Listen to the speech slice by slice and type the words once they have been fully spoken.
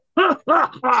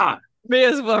May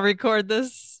as well record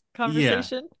this Yeah,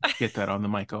 conversation. get that on the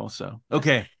mic also.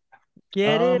 Okay.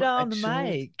 Get it I on the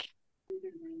tried. mic.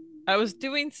 I was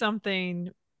doing something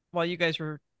while you guys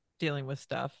were dealing with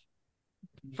stuff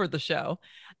for the show.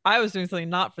 I was doing something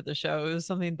not for the show. It was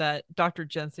something that Dr.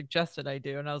 Jen suggested I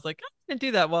do. And I was like, I'm going to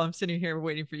do that while I'm sitting here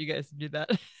waiting for you guys to do that.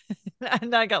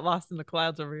 And I got lost in the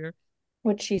clouds over here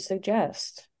What'd she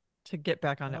suggest? to get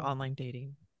back onto Oh. online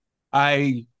dating.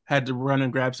 I had to run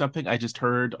and grab something. I just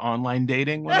heard online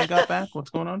dating when I got back. What's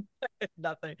going on?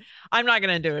 Nothing. I'm not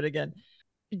going to do it again.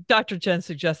 Dr. Jen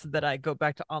suggested that I go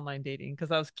back to online dating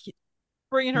because I was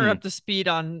bringing her Hmm. up to speed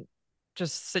on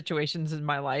just situations in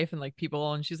my life and like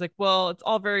people. And she's like, well, it's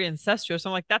all very incestuous.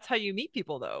 I'm like, that's how you meet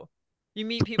people, though. You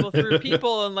meet people through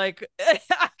people, and like,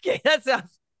 okay, that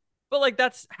sounds, but like,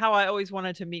 that's how I always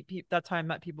wanted to meet people. That's how I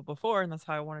met people before. And that's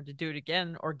how I wanted to do it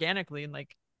again organically. And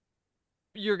like,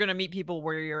 you're going to meet people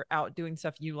where you're out doing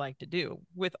stuff you like to do.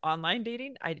 With online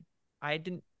dating, I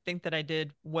didn't think that I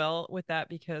did well with that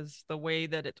because the way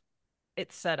that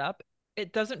it's set up,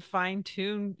 it doesn't fine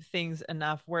tune things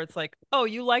enough where it's like, oh,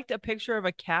 you liked a picture of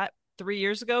a cat 3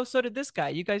 years ago, so did this guy.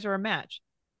 You guys are a match.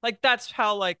 Like that's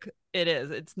how like it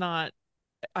is. It's not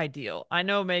ideal. I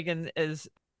know Meghan is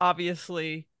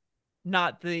obviously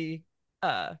not the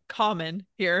common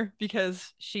here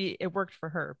because she it worked for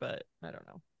her, but I don't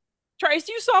know. Tryce,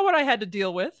 you saw what I had to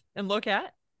deal with and look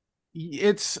at.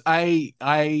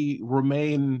 I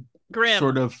remain Grim,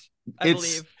 sort of I it's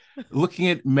believe. looking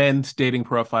at men's dating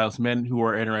profiles, men who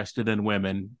are interested in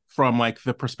women from like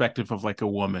the perspective of like a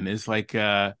woman is like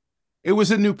it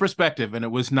was a new perspective and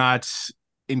it was not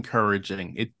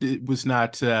encouraging. It was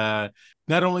not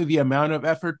not only the amount of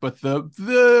effort, but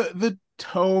the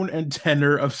tone and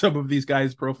tenor of some of these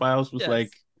guys' profiles was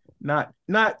like Yes. not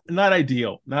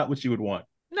ideal, not what you would want.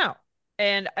 No.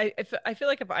 And I feel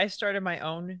like if I started my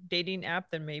own dating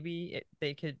app, then maybe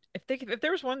they could if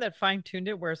there was one that fine tuned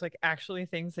it where it's like actually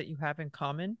things that you have in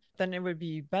common, then it would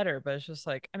be better. But it's just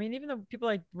like I mean, even the people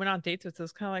I went on dates with,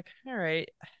 it's kind of like all right,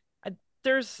 I,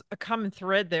 there's a common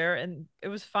thread there, and it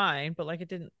was fine. But like it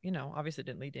didn't, obviously it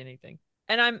didn't lead to anything.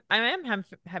 And I am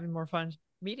having more fun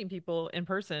meeting people in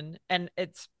person, and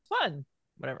it's fun.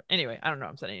 Whatever. Anyway, I don't know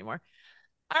what I'm saying anymore.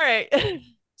 All right.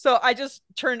 So I just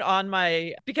turned on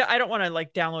my because I don't want to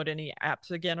like download any apps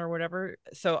again or whatever.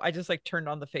 So I just like turned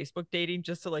on the Facebook dating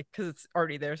just to like because it's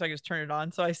already there. So I just turned it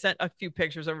on. So I sent a few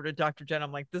pictures over to Dr. Jen.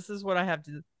 I'm like, this is what I have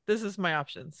to this is my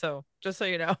option. So just so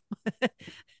you know,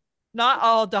 not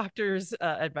all doctors'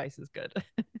 advice is good.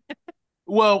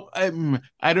 Well,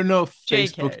 I don't know if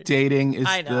Facebook JK. dating is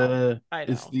I know. the I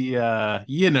is know. the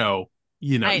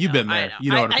I you've know. been I there. know.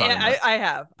 You know what I'm talking about. I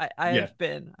have. Yeah.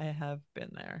 I have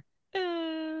been there.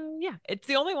 Yeah, it's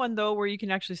the only one though where you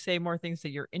can actually say more things that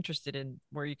you're interested in,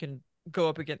 where you can go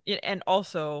up again. And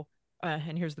also,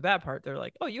 and here's the bad part: they're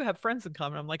like, "Oh, you have friends in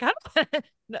common." I'm like, "I don't."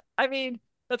 No, I mean,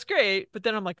 that's great, but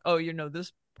then I'm like, "Oh, you know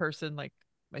this person, like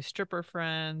my stripper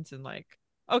friends, and like,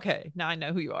 okay, now I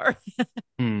know who you are."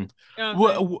 Hmm. You know what I'm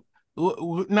saying?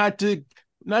 Well, not to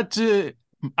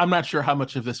I'm not sure how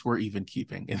much of this we're even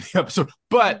keeping in the episode,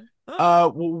 but Huh?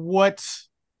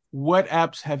 what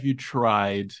apps have you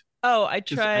tried? Oh, I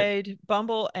Because I tried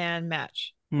Bumble and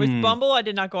Match. With hmm Bumble, I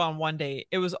did not go on one date.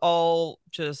 It was all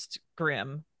just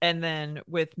grim. And then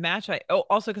with Match,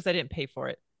 also because I didn't pay for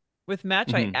it. With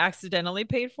Match, I hmm accidentally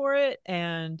paid for it.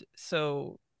 And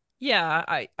so, yeah,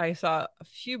 I saw a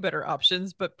few better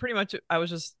options, but pretty much I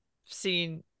was just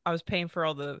I was paying for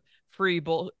all the free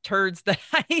bull turds that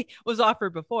I was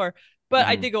offered before. But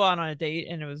I hmm did go out on a date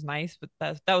and it was nice. But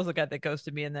that was the guy that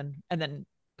ghosted me, and then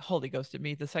Holy ghosted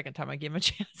me the second time I gave him a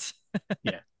chance.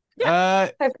 yeah. Yeah, Uh,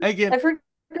 I've again, I've heard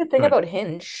a good go thing ahead. about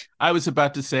Hinge. I was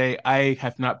about to say I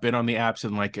have not been on the apps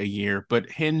in like a year, but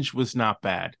Hinge was not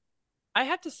bad. I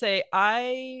have to say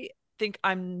I think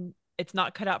it's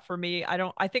not cut out for me.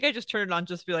 I think I just turned it on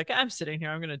just to be like I'm sitting here.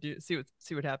 I'm gonna do see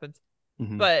what happens.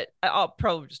 Hmm But I'll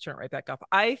probably just turn it right back off.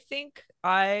 I think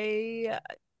I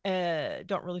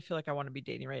don't really feel like I want to be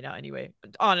dating right now anyway.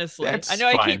 Honestly, I That's know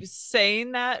I fine. keep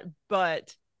saying that,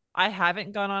 but I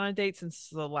haven't gone on a date since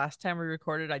the last time we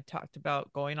recorded. I talked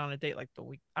about going on a date like the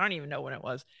week. I don't even know when it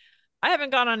was. I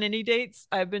haven't gone on any dates.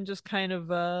 I've been just kind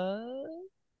of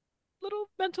little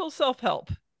mental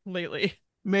self-help lately.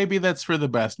 Maybe that's for the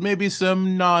best. Maybe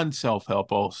some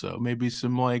non-self-help also. Maybe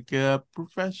some like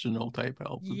professional type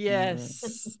help would be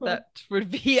Yes, that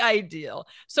would be ideal.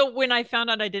 So when I found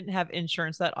out I didn't have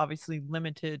insurance, that obviously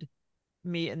limited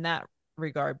me in that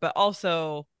regard, but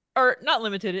also, or not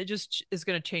limited, it just is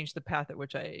going to change the path at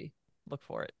which I look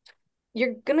for it.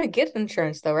 You're gonna get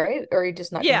insurance though, right? Or are you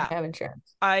just not gonna Yeah, have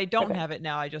insurance? I don't Okay. have it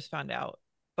now. I just found out.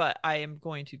 but I am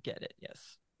going to get it.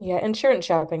 Yes. Yeah, insurance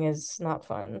shopping is not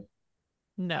fun.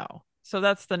 No. So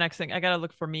that's the next thing. I gotta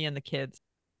look for me and the kids.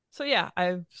 So yeah.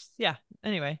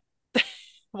 Anyway,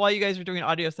 while you guys were doing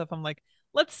audio stuff, I'm like,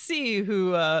 let's see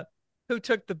who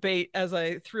took the bait as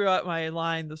I threw out my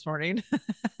line this morning.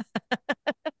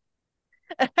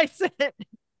 And I sent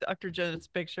Dr. Jennett's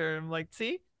picture. I'm like,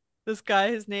 see, this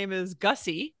guy, his name is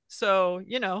Gussie. So,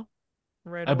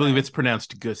 right I believe away. it's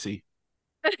pronounced Gussy.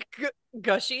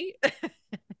 Gushy.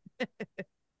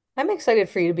 I'm excited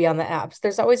for you to be on the apps.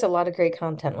 There's always a lot of great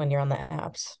content when you're on the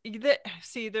apps.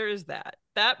 See, there is that.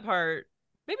 That part,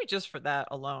 maybe just for that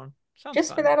alone. Sounds Just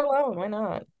for fun. that alone, why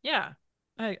not? Yeah.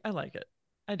 I like it.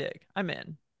 I dig. I'm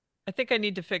in. I think I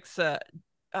need to fix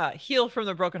heal from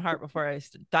the broken heart before I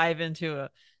dive into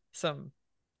some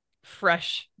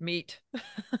fresh meat.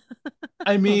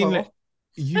 I mean, Oh.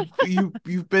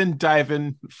 you've been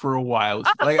diving for a while.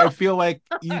 Like I feel like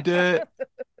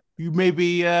you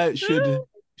maybe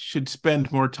should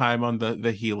spend more time on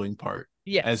the healing part.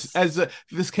 Yes. As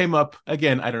this came up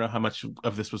again, I don't know how much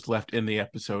of this was left in the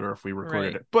episode or if we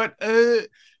recorded Right. it, but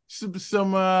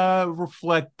some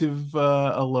reflective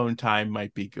alone time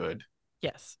might be good.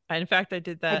 Yes. In fact, I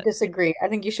did I that. disagree. I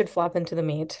think you should flop into the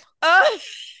meat.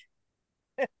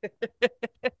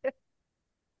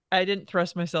 I didn't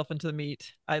thrust myself into the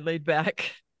meat. I laid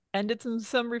back and did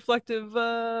some reflective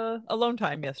alone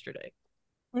time yesterday.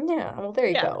 Yeah, well, there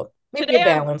you Yeah. go. Maybe a Today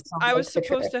balance sounds I like was citrus.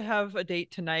 supposed to have a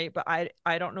date tonight, but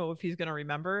I don't know if he's gonna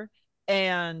remember.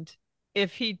 And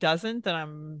if he doesn't, then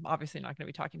I'm obviously not gonna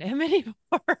be talking to him anymore.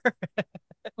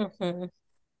 Mhm.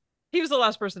 He was the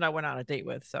last person I went on a date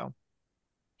with, so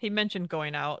he mentioned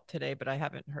going out today, but I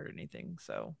haven't heard anything,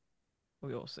 so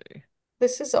we will see.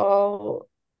 This is all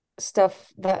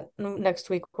stuff that next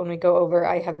week when we go over,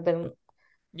 I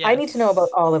need to know about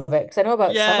Yes. all of it because I know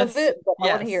about some of Yes. it, but I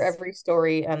want to hear Yes. every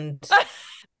story and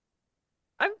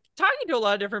I'm talking to a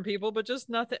lot of different people, but just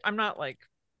nothing. I'm not like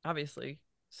obviously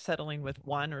settling with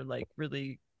one or like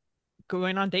really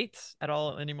going on dates at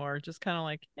all anymore. Just kind of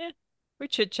like, we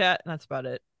chit chat and that's about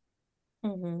it.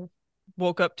 Mhm.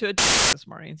 Woke up to a this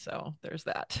morning, so there's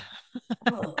that.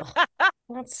 Ugh,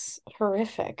 that's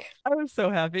horrific. I was so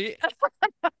happy.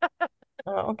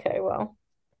 Oh, okay, well,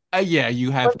 Yeah, you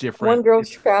have one girl's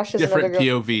trash is another different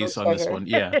girl's POVs on this treasure. one.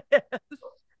 Yeah.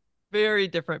 Very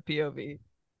different POV.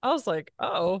 I was like,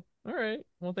 oh, all right.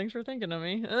 Well, thanks for thinking of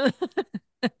me.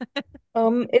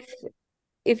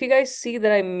 If you guys see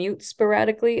that I mute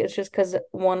sporadically, it's just because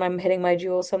one, I'm hitting my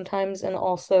jewel sometimes, and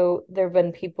also there have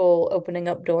been people opening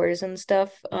up doors and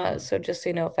stuff. So just so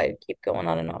you know, if I keep going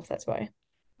on and off, that's why.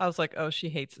 I was like, oh, she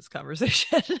hates this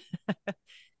conversation.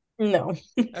 No.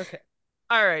 Okay.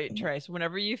 All right, Tryce,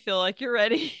 whenever you feel like you're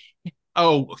ready.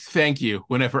 Oh, thank you.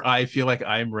 Whenever I feel like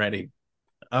I'm ready.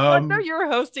 Well, I know you were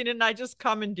hosting and I just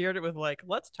commandeered it with like,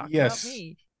 let's talk about Yes.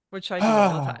 me, which I do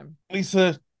all the time.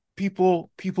 Lisa, people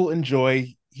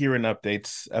enjoy hearing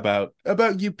updates about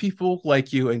you, people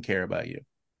like you and care about you.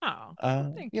 Oh,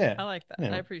 thank you. Yeah. I like that.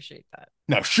 Yeah. I appreciate that.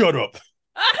 Now shut up.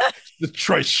 The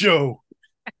Tryce show.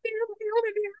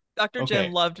 Dr. Okay.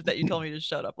 Jen loved that you told me to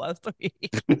shut up last week.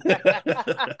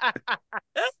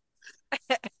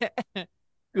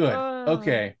 Good.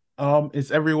 Okay.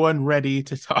 Is everyone ready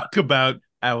to talk about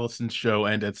Alison's show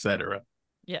and etc.?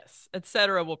 Yes,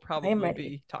 etc. will I am probably ready.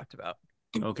 be talked about.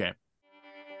 Okay.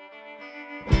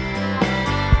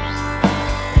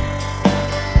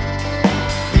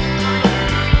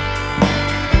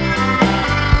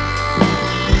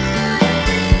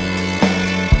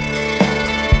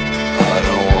 I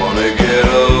don't wanna get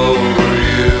over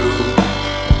you.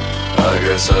 I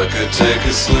guess I could take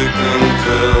a sleeping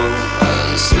pill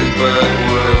and sleep at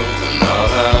will and not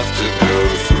have to go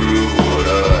through what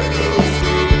I go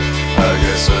through. I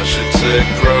guess I should take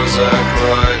Prozac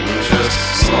right and just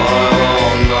smile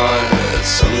all night at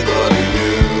somebody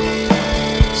new.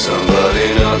 Somebody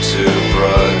not too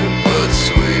bright but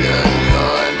sweet and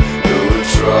kind, who would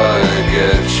try to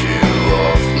get you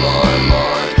off my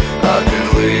mind. I could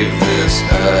leave this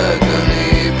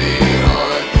agony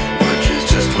behind, which is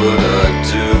just what I'd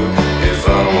do if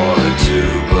I wanted to,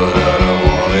 but I don't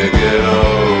wanna get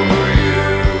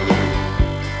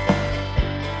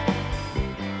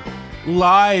over you.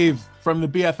 Live from the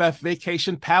BFF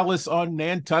Vacation Palace on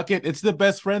Nantucket, it's the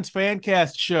Best Friends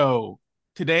Fancast show.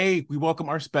 Today, we welcome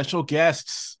our special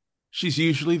guests. She's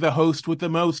usually the host with the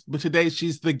most, but today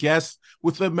she's the guest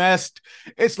with the best.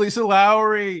 It's Lisa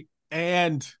Lowry,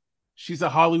 and she's a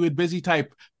Hollywood busy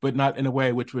type, but not in a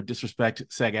way which would disrespect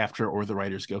SAG-AFTRA or the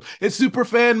Writers Guild. It's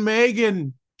superfan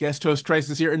Meghan. Guest host Tryce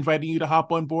is here, inviting you to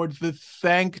hop on board the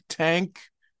Thank Tank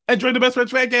and join the Best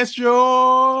Friends Fancast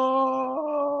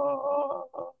show.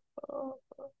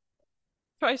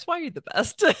 Tryce, why are you the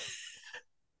best?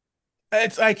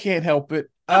 I can't help it.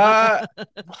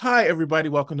 Hi everybody,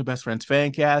 welcome to Best Friends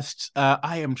Fancast.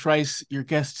 I am Tryce, your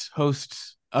guest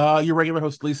host. Your regular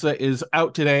host Lisa is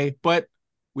out today, but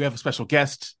we have a special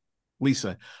guest,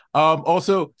 Lisa.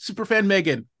 Also superfan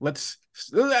Meghan. Let's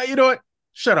you know what?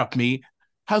 Shut up, me.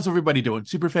 How's everybody doing?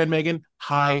 Superfan Meghan,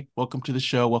 hi, welcome to the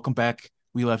show. Welcome back.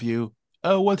 We love you.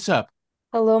 What's up?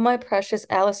 Hello, my precious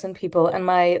Alison people and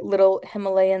my little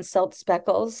Himalayan salt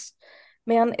speckles.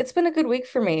 Man, it's been a good week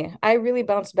for me. I really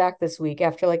bounced back this week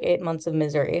after like 8 months of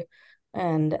misery.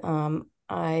 And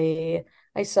I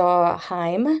saw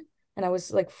Heim and I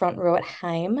was like front row at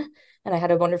Heim and I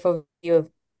had a wonderful view of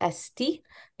Esti.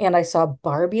 And I saw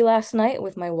Barbie last night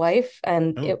with my wife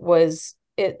and Oh.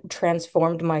 it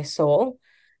transformed my soul.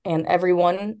 And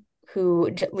everyone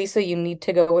Lisa, you need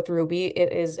to go with Ruby.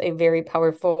 It is a very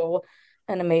powerful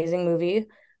and amazing movie.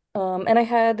 And I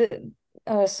had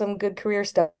some good career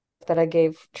stuff that I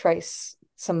gave Tryce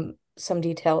some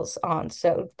details on.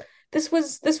 So this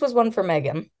was one for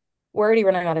Meghan. We're already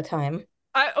running out of time.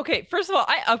 Okay, first of all,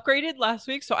 I upgraded last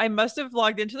week, so I must have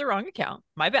logged into the wrong account.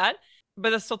 My bad.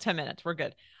 But that's still 10 minutes. We're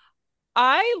good.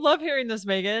 I love hearing this,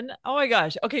 Meghan. Oh my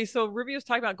gosh. Okay, so Ruby was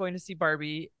talking about going to see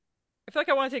Barbie. I feel like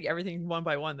I want to take everything one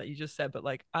by one that you just said, but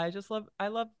like I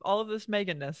love all of this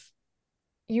Meghan-ness.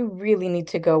 You really need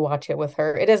to go watch it with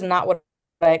her. It is not what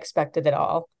I expected at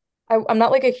all. I'm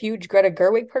not like a huge Greta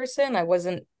Gerwig person. I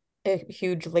wasn't a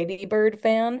huge Lady Bird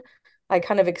fan. I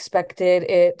kind of expected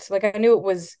it, like I knew it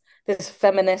was this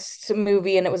feminist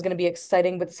movie and it was going to be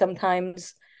exciting, but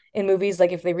sometimes in movies,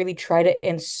 like if they really try to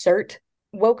insert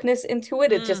wokeness into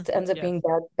it, it just ends up Yes. being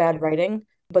bad writing.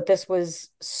 But it was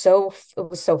so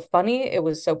funny. It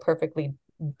was so perfectly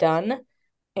done.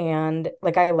 And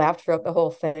like I laughed throughout the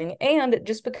whole thing. And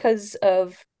just because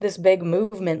of this big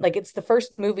movement, like it's the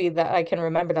first movie that I can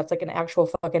remember that's like an actual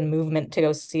fucking movement to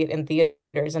go see it in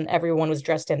theaters. And everyone was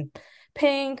dressed in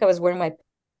pink. I was wearing my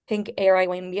pink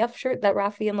ARIYNBF shirt that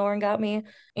Rafi and Lauren got me.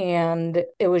 And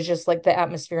it was just like the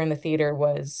atmosphere in the theater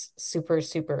was super,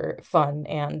 super fun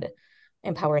and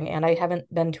empowering. And I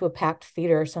haven't been to a packed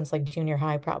theater since like junior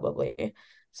high, probably.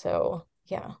 So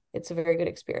yeah, it's a very good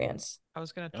experience. I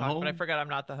was gonna talk, but I forgot I'm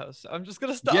not the host, so I'm just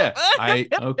gonna stop. Yeah,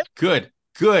 good.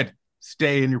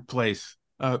 Stay in your place.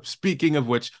 Speaking of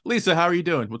which, Lisa, how are you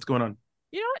doing? What's going on?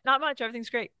 You know what? Not much. Everything's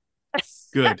great.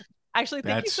 Good. Actually,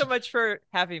 thank you That's so much for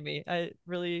having me. I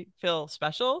really feel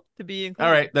special to be included.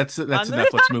 all right. That's enough.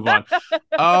 Let's move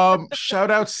on. Shout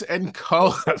outs and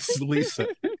call outs, Lisa.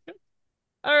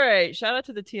 All right. Shout out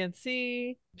to the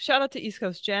TNC. Shout out to East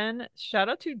Coast Jen. Shout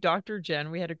out to Dr. Jen.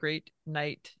 We had a great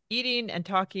night eating and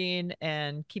talking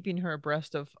and keeping her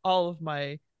abreast of all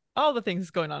the things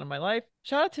going on in my life.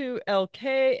 Shout out to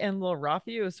LK and Lil Rafi.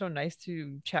 It was so nice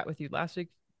to chat with you last week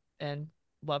and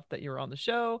loved that you were on the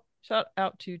show. Shout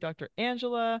out to Dr.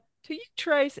 Angela, to you,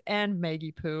 Tryce, and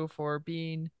Maggie Poo for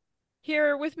being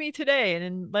here with me today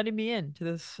and letting me in to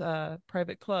this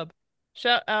private club.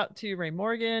 Shout out to Ray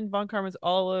Morgan, Von Carmen's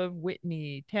Olive,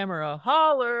 Whitney, Tamara,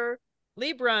 Holler,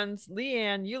 Lee Bruns,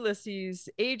 Leanne, Ulysses,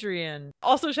 Adrian.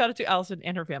 Also, shout out to Alison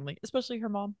and her family, especially her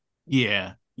mom.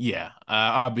 Yeah.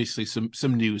 Obviously, some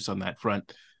news on that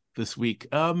front this week.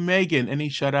 Meghan, any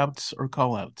shout outs or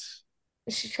call outs?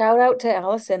 Shout out to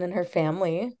Alison and her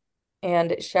family.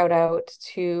 And special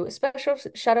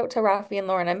shout out to Rafi and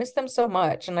Lauren. I miss them so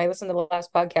much. And I listened to the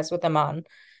last podcast with them on,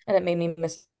 and it made me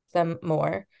miss them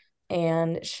more.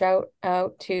 And I'll shout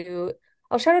out to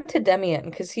Demian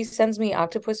because he sends me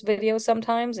octopus videos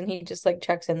sometimes and he just like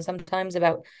checks in sometimes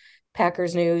about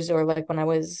Packers news, or like when I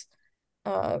was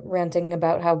ranting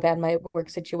about how bad my work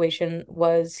situation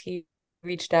was, he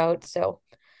reached out. So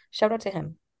shout out to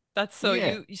him. That's so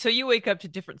you wake up to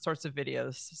different sorts of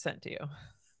videos sent to you.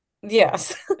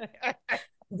 Yes.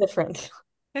 Different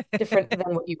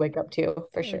than what you wake up to,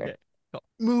 for sure. Okay. Cool.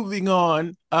 Moving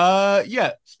on.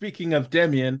 Speaking of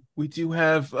Demian, we do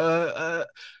have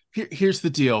here's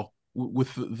the deal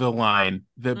with the line,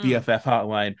 the BFF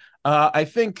hotline. I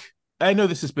know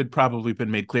this has probably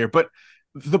been made clear, but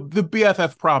the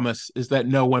BFF promise is that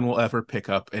no one will ever pick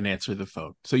up and answer the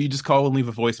phone. So you just call and leave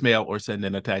a voicemail or send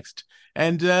in a text,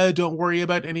 and don't worry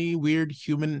about any weird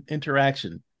human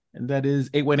interaction. And that is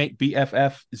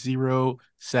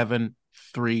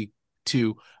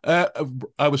 818-BFF-0732.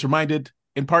 I was reminded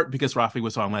in part because Rafi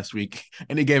was on last week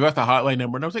and he gave us a hotline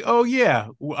number, and I was like, oh yeah,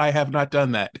 I have not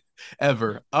done that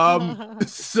ever.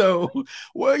 So,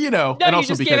 well, you know, No, and you also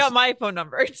just because gave out my phone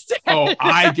number instead. oh,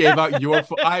 I gave out your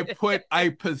phone. I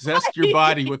possessed your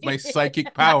body with my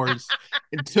psychic powers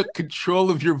and took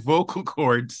control of your vocal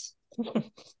cords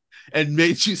and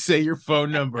made you say your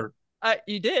phone number.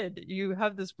 You did. You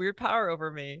have this weird power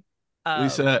over me.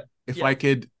 Lisa, Yes. if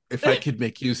I could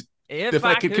make you, If if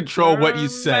I I could could control what you turn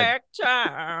said, back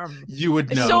time. you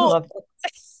would I know. So love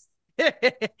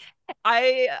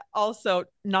I also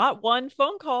not one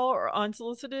phone call or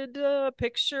unsolicited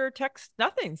picture, text,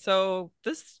 nothing. So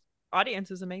this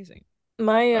audience is amazing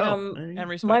My Oh, and my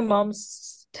respectful.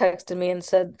 mom's texted me and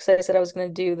said, because I said I was going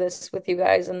to do this with you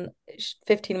guys, and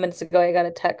 15 minutes ago I got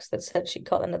a text that said she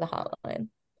called into the hotline.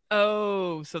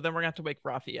 Oh, so then we're gonna have to wake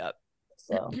Rafi up.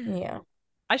 So yeah,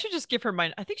 I should just give her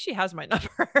mine. I think she has my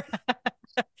number.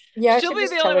 yeah, I She'll should be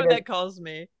just the tell only her one to. that calls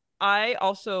me. I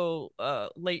also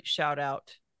late shout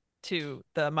out to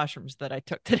the mushrooms that I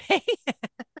took today.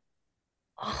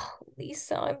 Oh,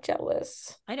 Lisa, I'm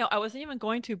jealous. I know I wasn't even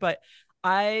going to, but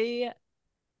I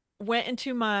went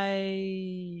into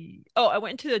I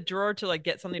went into the drawer to like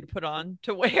get something to put on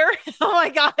to wear. Oh my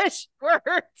gosh,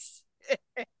 words.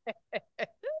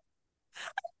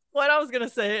 What I was gonna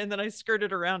say, and then I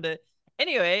skirted around it.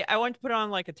 Anyway, I went to put on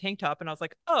like a tank top, and I was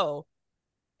like, "Oh,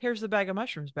 here's the bag of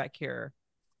mushrooms back here."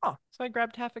 Oh, so I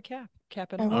grabbed half a cap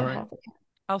and I All want all. right. half a cat.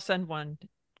 I'll send one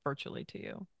virtually to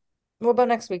you. What about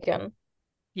next weekend?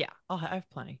 Yeah, I have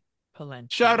plenty.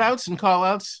 Shout Plenty. outs and call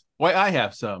outs. Why, I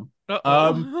have some. Uh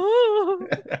Um, oh.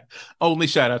 only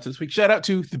shout outs this week. Shout out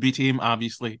to the B team,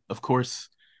 obviously, of course.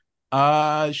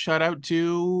 Shout out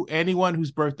to anyone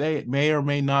whose birthday it may or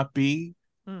may not be,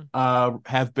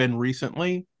 have been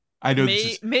recently. I know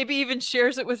this is Maybe even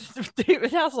shares it with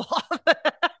David Hasselhoff.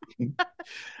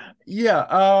 yeah.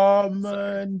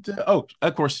 Sorry. And oh,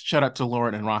 of course, shout out to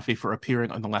Lauren and Rafi for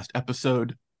appearing on the last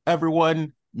episode.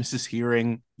 Everyone, Mrs.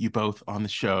 Hearing, you both on the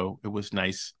show. It was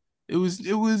nice. It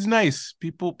was nice.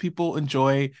 People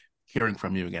enjoy hearing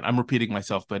from you again. I'm repeating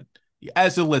myself, but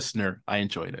as a listener, I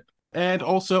enjoyed it. And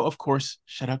also, of course,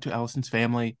 shout out to Alison's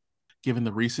family, given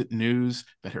the recent news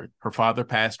that her father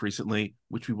passed recently,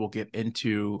 which we will get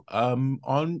into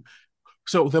on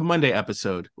so the Monday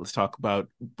episode. Let's talk about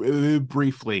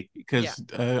briefly Yeah.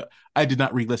 because I did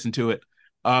not re-listen to it,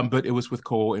 but it was with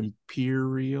Cole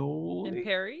Imperial.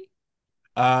 Imperi?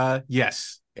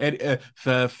 Yes. And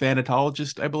the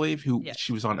thanatologist, I believe, who Yes.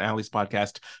 she was on Allie's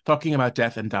podcast talking about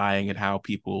death and dying and how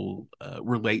people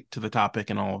relate to the topic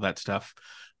and all of that stuff,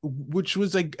 which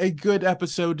was a good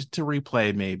episode to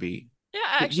replay, maybe. Yeah,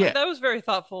 But actually, yeah, that was a very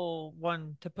thoughtful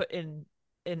one to put in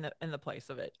the place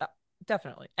of it.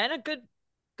 Definitely, and a good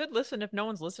listen. If no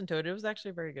one's listened to it, it was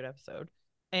actually a very good episode.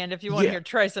 And if you want to yeah. hear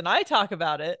Tryce and I talk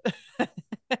about it,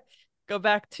 go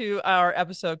back to our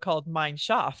episode called Mine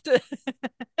Shaft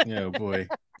Oh boy,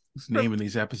 who's from naming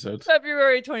these episodes?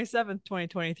 February 27th,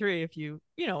 2023. If you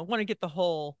want to get the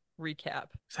whole recap.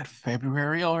 Is that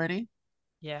February already?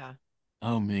 Yeah.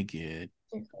 Oh my god.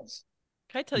 Can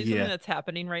I tell you something Yeah. that's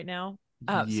happening right now?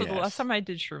 So the last Yes. time I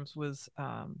did shrooms was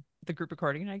the group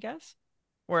recording, I guess,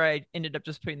 where I ended up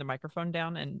just putting the microphone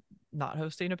down and not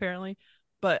hosting apparently.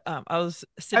 But I was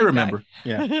I sitting back. remember.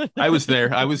 Yeah. I was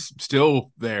there. I was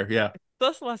still there. Yeah.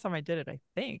 That's the last time I did it, I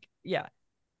think. Yeah.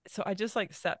 So I just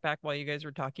like sat back while you guys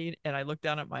were talking and I looked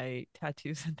down at my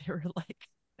tattoos and they were like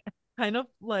kind of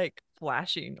like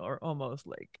flashing or almost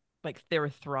like they were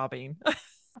throbbing. All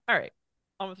right.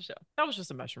 On with the show. That was just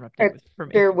a mushroom update for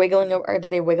me. Are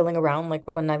they wiggling around like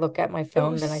when I look at my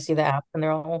phone and I was see the app and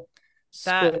they're all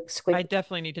that I squig?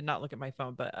 definitely need to not look at my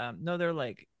phone, but no, they're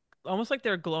like almost like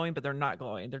they're glowing, but they're not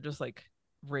glowing. They're just like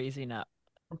raising up.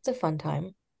 It's a fun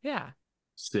time. Yeah.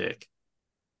 Sick.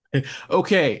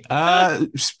 Okay.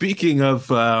 Speaking of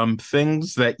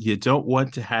things that you don't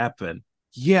want to happen.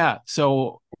 Yeah,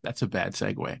 so that's a bad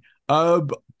segue.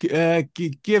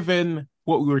 Given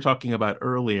what we were talking about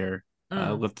earlier,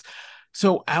 let's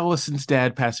so Allison's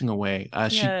dad passing away.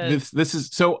 Yes. This is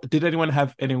so did anyone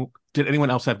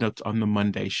else have notes on the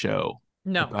Monday show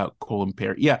No. about Cole and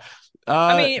Perry? Yeah.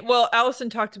 I mean, well, Alison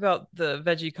talked about the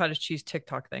veggie cottage cheese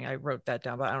TikTok thing. I wrote that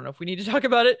down, but I don't know if we need to talk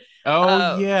about it.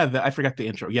 Yeah, I forgot the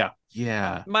intro.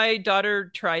 Yeah. My daughter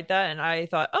tried that and I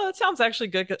thought, oh, it sounds actually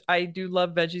good. 'Cause I do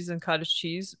love veggies and cottage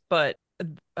cheese, but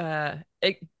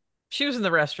she was in the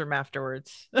restroom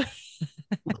afterwards.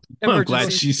 I'm glad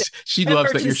Emergency. she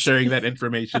loves that you're Emergency. sharing that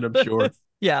information, I'm sure.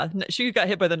 Yeah, she got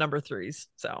hit by the number threes,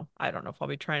 so I don't know if I'll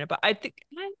be trying it, but I think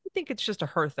it's just a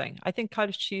her thing. I think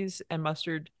cottage cheese and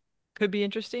mustard could be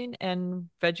interesting, and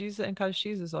veggies and cottage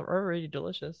cheese are already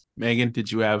delicious. Megan,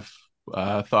 did you have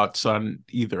thoughts on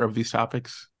either of these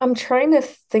topics? I'm trying to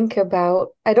think about,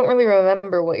 I don't really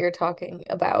remember what you're talking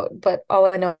about, but all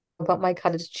I know about my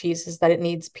cottage cheese is that it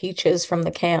needs peaches from the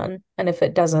can, and if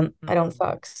it doesn't, I don't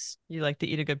fucks. You like to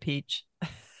eat a good peach.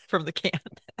 from the can.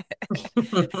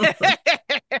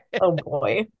 Oh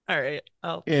boy. All right.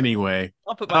 Anyway,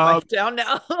 I'll put my mic down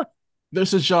now.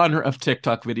 there's a genre of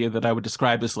TikTok video that I would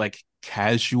describe as like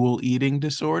casual eating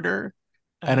disorder.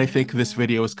 And I think this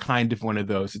video is kind of one of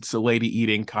those. It's a lady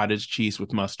eating cottage cheese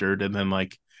with mustard and then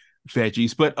like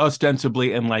veggies, but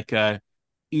ostensibly in like a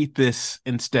eat this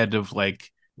instead of like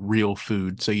real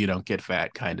food so you don't get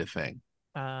fat kind of thing.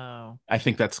 Oh, I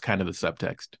think that's kind of the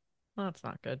subtext. well, that's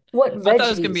not good. What I thought it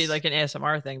was gonna be veggies? like an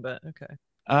ASMR thing, but okay.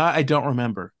 I don't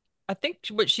remember. I think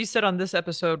what she said on this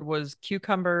episode was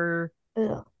cucumber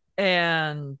Ugh.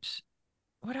 and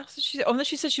what else did she say? Oh, and then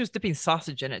she said she was dipping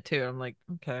sausage in it too. I'm like,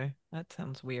 okay, that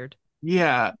sounds weird.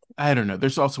 Yeah, I don't know.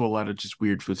 There's also a lot of just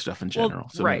weird food stuff in general. Well,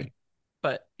 So right. maybe.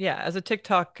 But yeah, as a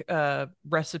TikTok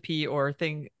recipe or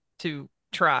thing to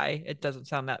try, it doesn't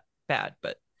sound that bad.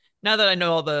 But now that I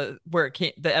know all the where it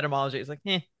came, the etymology is like,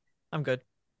 I'm good.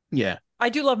 Yeah. I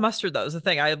do love mustard though. Is the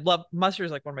thing. I love mustard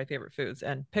is like one of my favorite foods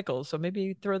and pickles. So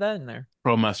maybe throw that in there.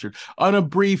 Pro mustard. On a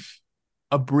brief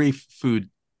food Yeah.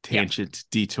 tangent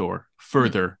detour,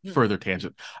 further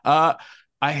tangent.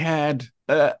 I had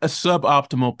a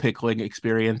suboptimal pickling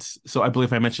experience. So I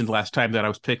believe I mentioned last time that I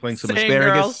was pickling some Same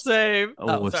girl, asparagus. same.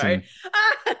 Oh, Sorry.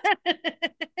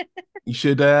 You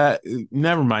should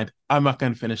never mind. I'm not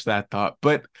going to finish that thought.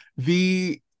 But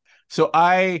I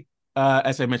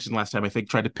as I mentioned last time, I think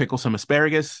tried to pickle some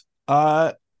asparagus.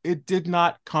 It did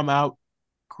not come out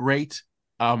great.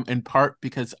 In part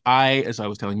because as I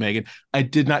was telling Megan, I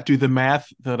did not do the math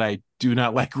that I do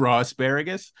not like raw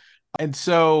asparagus. And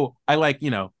so I like,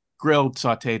 grilled,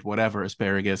 sauteed, whatever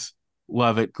asparagus.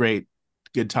 Love it. Great.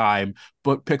 Good time.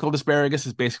 But pickled asparagus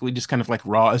is basically just kind of like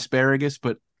raw asparagus,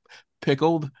 but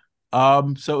pickled.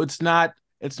 So it's not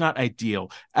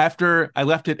ideal. After I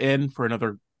left it in for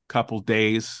another couple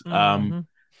days,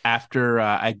 after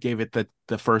I gave it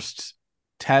the first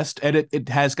test, and it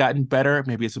has gotten better.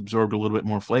 Maybe it's absorbed a little bit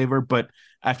more flavor, but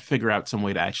I have to figure out some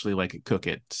way to actually like cook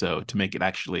it, so to make it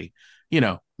actually,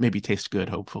 maybe taste good,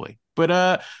 hopefully. But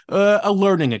a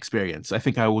learning experience. I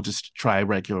think I will just try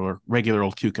regular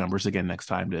old cucumbers again next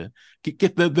time to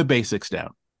get the basics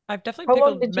down. I've definitely How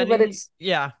long pickled did you let many. it?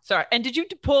 Yeah, sorry. And did you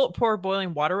pour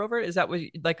boiling water over it? Is that what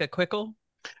like a quickle?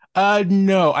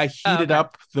 No, I Oh, heated okay.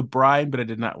 up the brine, but I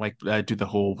did not like do the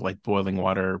whole like boiling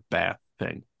water bath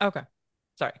thing. Okay.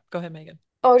 Sorry. Go ahead, Megan.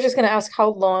 Oh, I was just gonna ask how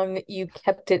long you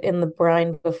kept it in the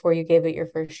brine before you gave it your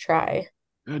first try.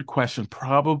 Good question.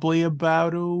 Probably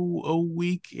about a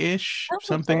week-ish, Oh,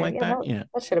 something okay. like Yeah, that. Yeah.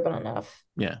 that should have been enough.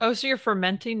 Yeah. Oh, so you're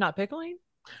fermenting, not pickling?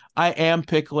 I am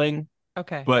pickling,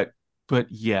 Okay. but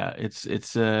yeah, it's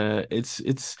a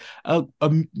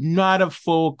not a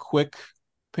full quick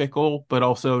pickle, but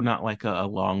also not like a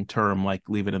long term, like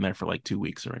leave it in there for like 2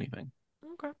 weeks or anything.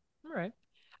 Okay. All right.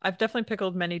 I've definitely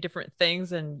pickled many different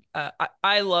things, and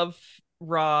I love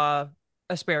raw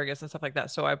asparagus and stuff like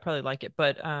that, so I probably like it.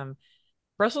 But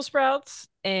Brussels sprouts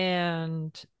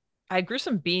and I grew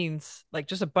some beans, like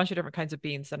just a bunch of different kinds of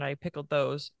beans, and I pickled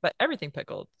those. But everything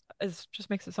pickled is just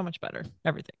makes it so much better.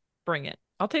 Everything. Bring it.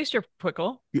 I'll taste your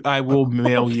pickle. I will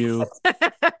mail you.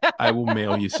 I will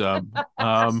mail you some.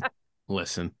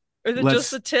 Listen. Is it just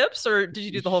the tips, or did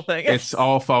you do the whole thing? It's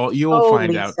all fall. You will Oh,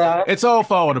 find out. Lisa. It's all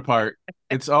falling apart.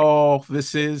 It's all.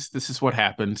 This is what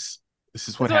happens. This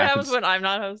is what That's what happens happens. when I'm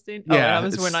not hosting. Yeah, Oh, it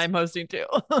happens when it's- I'm hosting too.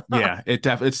 Yeah,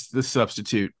 it's the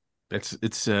substitute.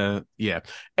 It's yeah.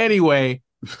 Anyway,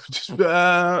 just,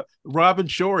 Robin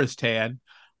Shore is tan.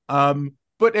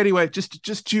 But anyway, just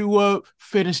to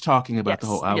finish talking about the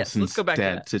whole Yes, let's Alison's go back to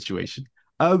dad that. situation.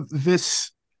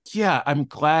 This, yeah, I'm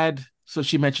glad. So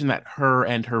she mentioned that her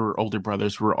and her older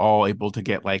brothers were all able to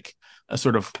get like a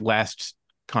sort of last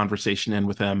conversation in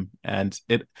with them, and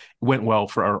it went well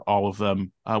for all of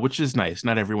them, which is nice.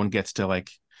 Not everyone gets to like,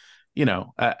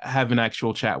 have an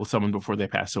actual chat with someone before they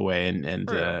pass away, and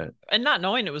And not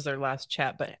knowing it was their last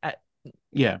chat, but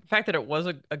yeah, the fact that it was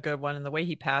a good one and the way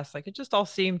he passed, like it just all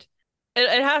seemed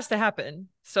it has to happen.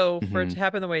 So for it to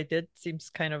happen the way it did seems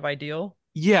kind of ideal.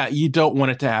 Yeah, you don't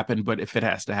want it to happen, but if it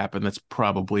has to happen, that's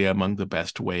probably among the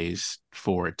best ways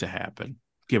for it to happen,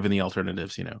 given the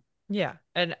alternatives, Yeah.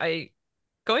 And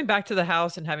going back to the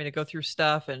house and having to go through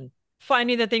stuff and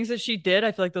finding the things that she did,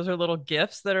 I feel like those are little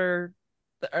gifts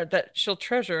that she'll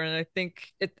treasure. And I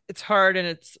think it's hard, and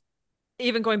it's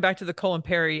even going back to the Cole and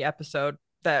Perry episode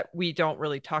that we don't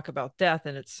really talk about death,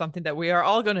 and it's something that we are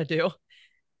all going to do.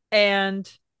 And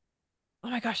oh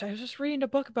my gosh, I was just reading a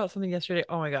book about something yesterday.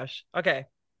 Oh my gosh. Okay.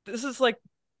 This is like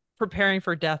preparing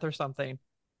for death or something.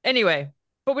 Anyway,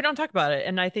 but we don't talk about it.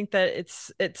 And I think that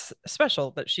it's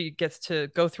special that she gets to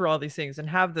go through all these things and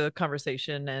have the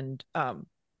conversation. And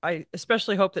I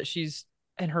especially hope that she's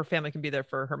and her family can be there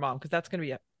for her mom, because that's going to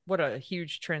be what a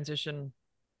huge transition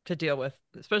to deal with,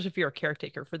 especially if you're a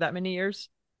caretaker for that many years.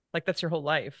 Like that's your whole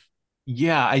life.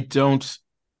 Yeah, I don't.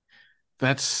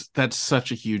 That's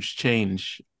such a huge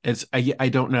change. I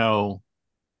don't know.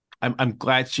 I'm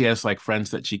glad she has like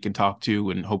friends that she can talk to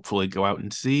and hopefully go out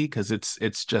and see, because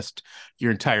it's just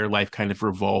your entire life kind of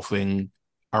revolving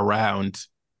around,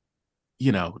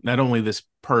 not only this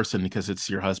person because it's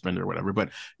your husband or whatever, but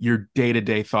your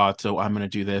day-to-day thoughts. Oh, I'm going to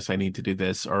do this. I need to do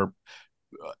this. Or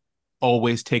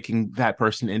always taking that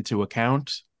person into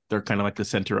account. They're kind of like the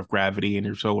center of gravity in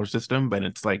your solar system, but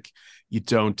it's like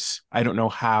I don't know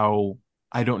how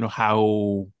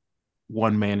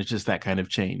one manages that kind of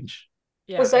change.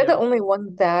 Yeah, Was I I the don't. only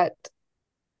one that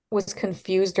was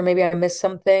confused, or maybe I missed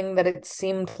something, that it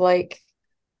seemed like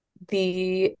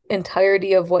the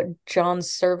entirety of what John's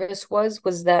service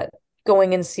was that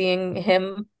going and seeing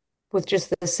him with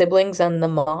just the siblings and the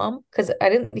mom? Because I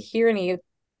didn't hear any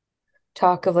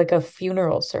talk of like a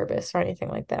funeral service or anything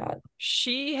like that.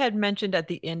 She had mentioned at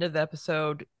the end of the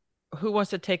episode, who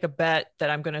wants to take a bet that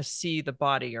I'm going to see the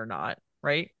body or not,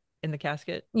 right? In the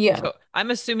casket. Yeah. So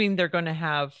I'm assuming they're going to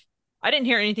have, I didn't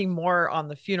hear anything more on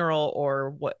the funeral or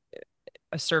what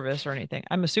a service or anything.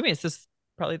 I'm assuming it's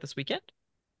probably this weekend.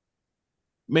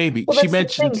 Maybe Well, she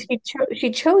that's the thing. mentioned.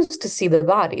 She chose to see the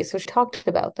body, so she talked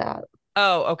about that.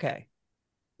 Oh, okay.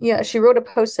 Yeah, she wrote a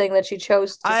post saying that she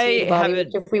chose to see I the body, which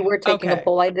haven't. if we were taking a Okay.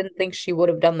 poll, I didn't think she would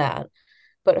have done that.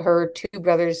 But her two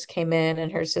brothers came in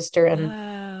and her sister and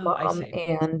Oh, I mom, see.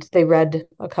 and they read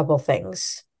a couple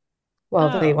things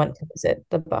while they Oh, went to visit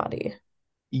the body.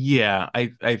 Yeah,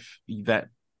 I that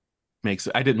makes.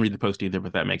 I didn't read the post either,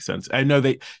 but that makes sense. I know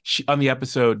she on the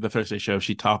episode, the Thursday show,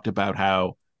 she talked about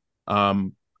how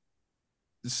um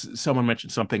someone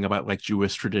mentioned something about like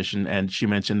Jewish tradition, and she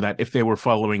mentioned that if they were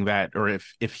following that, or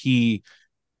if he,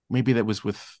 maybe that was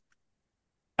with,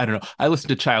 I don't know. I listened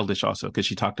to Childish also because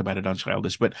she talked about it on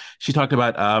Childish, but she talked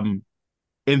about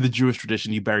in the Jewish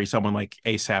tradition you bury someone like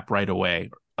ASAP right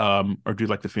away, or do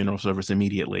like the funeral service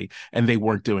immediately, and they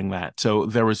weren't doing that. So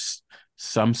there was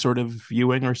some sort of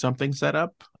viewing or something set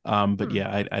up. But hmm.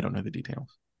 yeah, I don't know the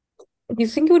details. Do you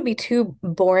think it would be too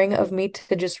boring of me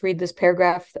to just read this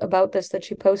paragraph about this that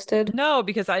she posted? No,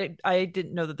 because I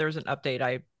didn't know that there was an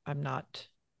update. I'm not.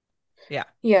 Yeah.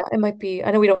 Yeah, it might be.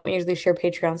 I know we don't usually share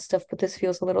Patreon stuff, but this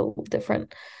feels a little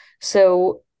different.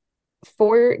 So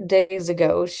 4 days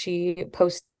ago, she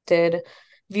posted,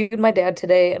 viewed my dad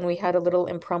today, and we had a little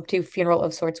impromptu funeral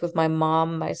of sorts with my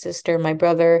mom, my sister, my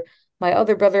brother, my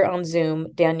other brother on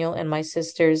Zoom, Daniel, and my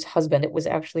sister's husband. It was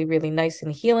actually really nice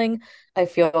and healing. I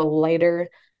feel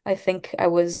lighter. I think I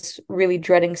was really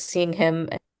dreading seeing him,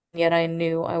 and yet I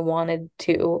knew I wanted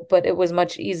to, but it was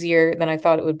much easier than I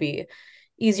thought it would be.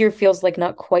 Easier feels like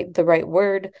not quite the right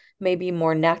word, maybe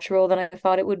more natural than I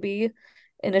thought it would be.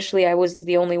 Initially, I was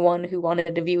the only one who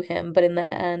wanted to view him, but in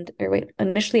the end, or wait,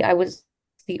 initially I was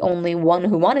the only one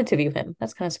who wanted to view him.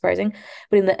 That's kind of surprising.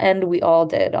 But in the end, we all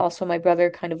did. Also, my brother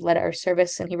kind of led our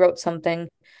service and he wrote something,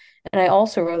 and I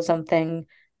also wrote something,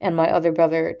 and my other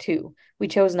brother too. We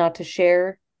chose not to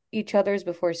share each other's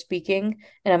before speaking,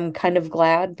 and I'm kind of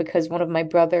glad because one of my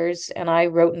brothers and I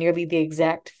wrote nearly the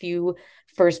exact few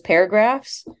first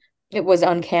paragraphs. It was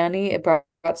uncanny. It brought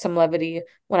some levity.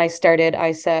 When I started,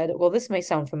 I said, well, this may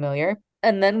sound familiar.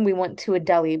 And then we went to a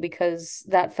deli because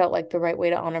that felt like the right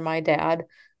way to honor my dad,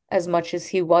 as much as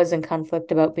he was in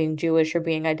conflict about being Jewish or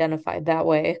being identified that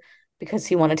way, because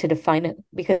he wanted to define it,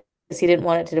 because he didn't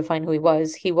want it to define who he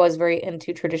was. He was very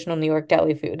into traditional New York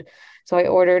deli food. So I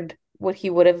ordered what he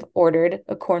would have ordered,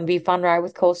 a corned beef on rye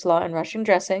with coleslaw and Russian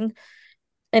dressing.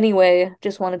 Anyway,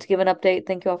 just wanted to give an update.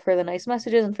 Thank you all for the nice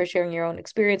messages and for sharing your own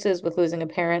experiences with losing a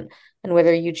parent and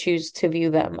whether you choose to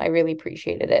view them. I really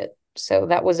appreciated it. So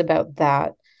that was about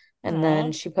that. And then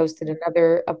Aw. she posted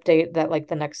another update that like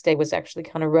the next day was actually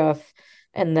kind of rough.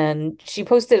 And then she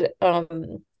posted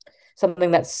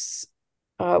something that's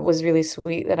was really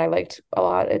sweet that I liked a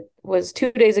lot. It was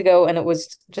 2 days ago and it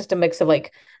was just a mix of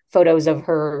like photos of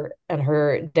her and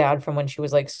her dad from when she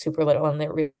was like super little, and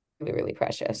they're really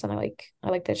precious. And I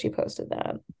like that she posted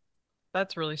that.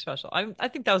 That's really special. I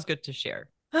think that was good to share.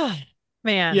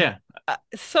 Man, Yeah,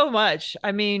 so much.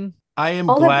 I mean, I am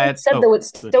All that being glad. said, Oh, though, it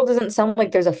good. still doesn't sound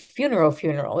like there's a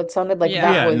funeral. It sounded like that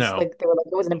yeah. Yeah, was no, like they were like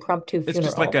it was an impromptu it's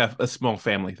just like funeral. a small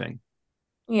family thing,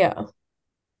 Yeah.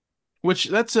 which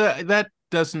that's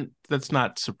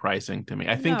not surprising to me.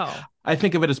 No. I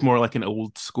think of it as more like an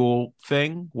old school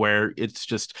thing where it's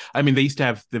just. I mean, they used to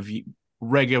have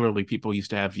regularly. People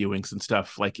used to have viewings and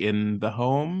stuff like in the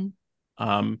home,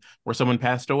 where someone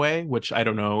passed away. Which I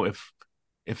don't know if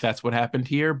if that's what happened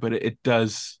here, but it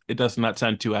does not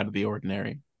sound too out of the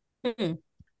ordinary. Hmm.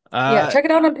 Yeah, Uh check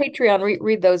it out on Patreon.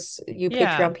 Read those, you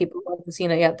Yeah. Patreon people who haven't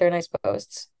seen it yet. They're nice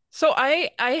posts. So I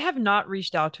have not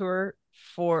reached out to her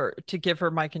to give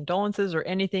her my condolences or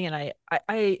anything, and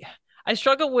I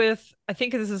struggle with. I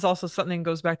think this is also something that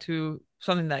goes back to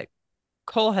something that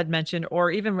Cole had mentioned,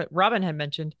 or even what Robin had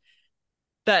mentioned,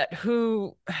 that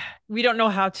who we don't know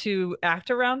how to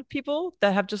act around people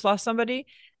that have just lost somebody.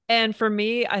 And for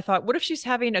me, I thought, what if she's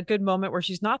having a good moment where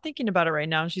she's not thinking about it right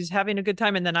now and she's having a good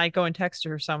time, and then I go and text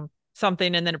her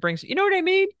something, and then it brings, you know what I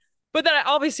mean? But then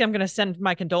obviously I'm going to send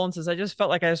my condolences. I just felt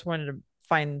like I just wanted to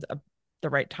find the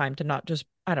right time to not just,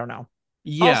 I don't know.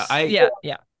 yeah, Also, yeah,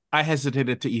 yeah, I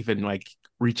hesitated to even like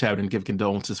reach out and give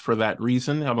condolences for that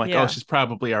reason. I'm like, oh, yeah. she's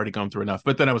probably already gone through enough.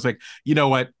 But then I was like, you know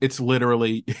what? It's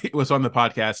literally it was on the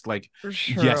podcast like True.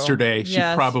 yesterday. She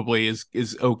Yes. probably is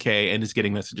okay and is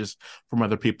getting messages from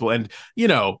other people. And you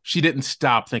know, she didn't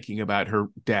stop thinking about her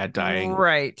dad dying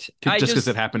Right. I just because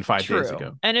it just, happened 5 days true.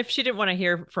 ago. And if she didn't want to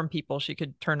hear from people, she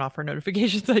could turn off her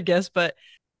notifications, I guess. But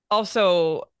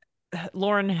also,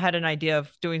 Lauren had an idea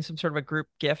of doing some sort of a group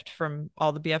gift from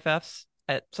all the BFFs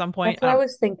at some point. That's what I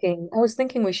was thinking. I was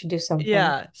thinking we should do something.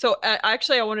 Yeah. So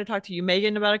actually, I want to talk to you,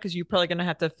 Megan, about it because you're probably going to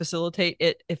have to facilitate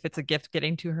it if it's a gift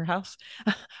getting to her house.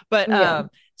 But Yeah.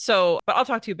 but I'll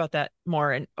talk to you about that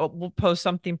more, and we'll post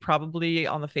something probably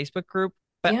on the Facebook group.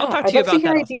 But I'll Yeah, talk I'd to you love to about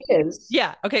hear that also. ideas.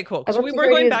 Yeah. Okay. Cool. I'd Because love we to were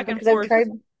hear going ideas back and because I've forth tried.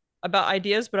 about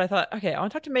ideas, but I thought, okay, I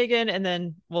want to talk to Megan, and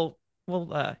then we'll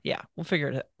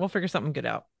figure something good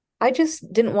out. I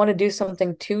just didn't want to do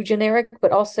something too generic,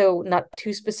 but also not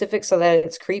too specific so that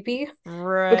it's creepy.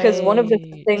 Because one of the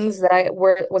Right. things that I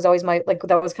were was always my like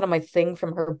that was kind of my thing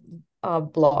from her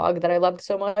blog that I loved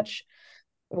so much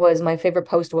was my favorite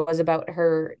post was about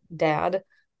her dad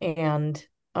and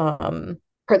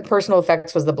her personal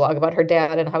effects was the blog about her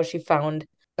dad and how she found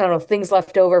I don't know things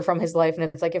left over from his life and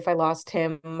it's like if I lost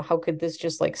him how could this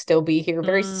just like still be here,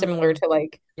 very similar Mm, to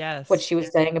like what yes. she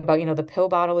was saying about the pill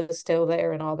bottle is still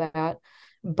there and all that,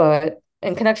 but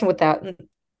in connection with that,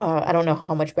 I don't know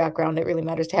how much background it really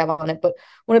matters to have on it, but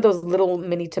one of those little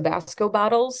mini Tabasco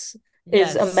bottles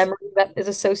is a Yes. memory that is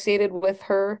associated with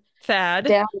her Thad.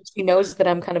 dad. She knows that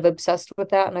I'm kind of obsessed with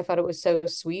that, and I thought it was so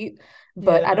sweet.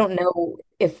 But I Yeah. don't know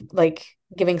if like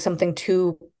giving something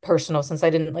too personal since I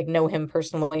didn't like know him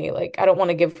personally. Like I don't want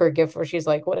to give her a gift where she's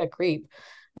like, "What a creep."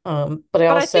 But I But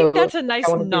I think also that's a I nice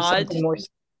want to do nod something more.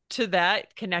 to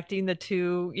that, connecting the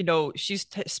two. She's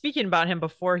speaking about him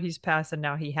before he's passed and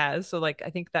now he has. So, like, I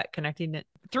think that connecting it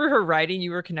through her writing,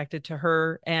 you were connected to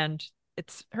her and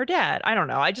it's her dad. I don't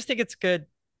know. I just think it's good.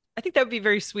 I think that would be a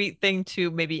very sweet thing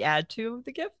to maybe add to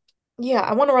the gift. Yeah,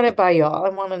 I want to run it by y'all. I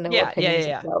want to know Yeah. Yeah. Yeah. opinions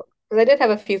Yeah. about because I did have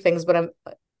a few things, but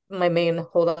my main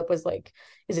holdup was like,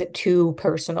 is it too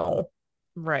personal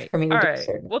Right. for me to All do right.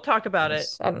 certain We'll talk about it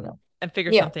things? I don't know. and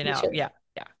figure Yeah, something we out. should. Yeah.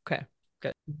 Yeah. Okay.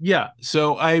 Good. Yeah,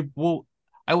 so I will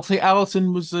say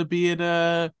Allison was being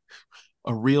a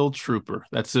real trooper.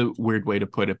 That's a weird way to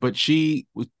put it, but she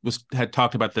was had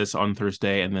talked about this on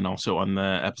Thursday and then also on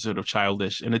the episode of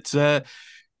Childish, and it's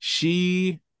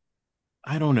she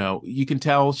I don't know. You can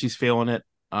tell she's feeling it.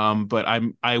 But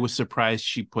I was surprised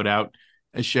she put out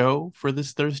a show for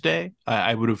this Thursday.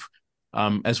 I would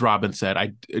have, as Robin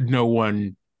said, no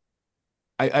one.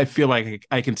 I feel like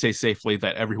I can say safely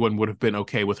that everyone would have been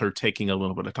okay with her taking a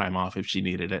little bit of time off if she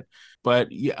needed it.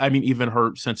 But yeah, I mean, even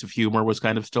her sense of humor was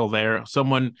kind of still there.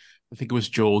 Someone, I think it was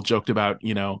Joel, joked about,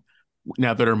 now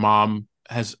that her mom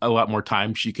has a lot more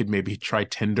time, she could maybe try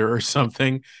Tinder or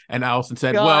something. And Allison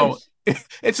said, God. well,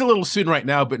 it's a little soon right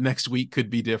now, but next week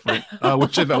could be different,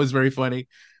 which I thought was very funny.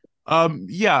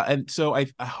 Yeah, and so I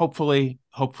hopefully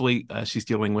she's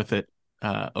dealing with it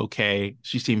okay.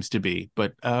 She seems to be,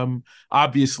 but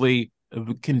obviously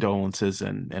condolences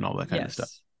and all that kind of stuff.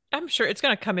 Yes. I'm sure it's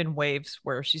going to come in waves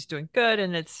where she's doing good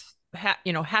and it's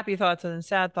happy thoughts and then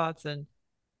sad thoughts, and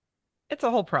it's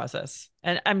a whole process.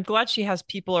 And I'm glad she has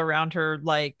people around her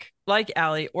like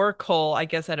Allie or Cole, I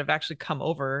guess, that have actually come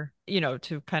over,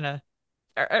 to kind of,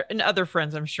 and other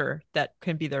friends, I'm sure, that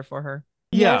can be there for her.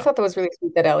 Yeah, I Yeah. thought that was really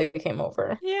sweet that Ellie came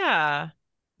over. Yeah.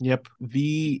 Yep.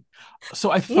 So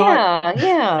I thought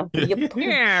Yeah, yeah. Yep.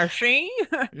 Yeah, see?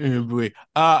 Oh, boy.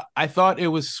 I thought it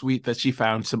was sweet that she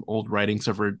found some old writings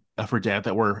of her dad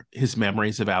that were his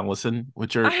memories of Allison,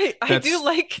 which are I do that's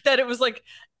like that it was like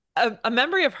a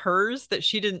memory of hers that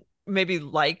she didn't maybe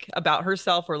like about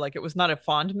herself, or like it was not a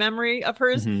fond memory of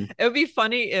hers. mhm. It would be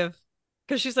funny if,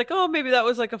 because she's like, oh, maybe that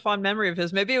was like a fond memory of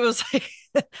his. Maybe it was like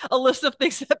a list of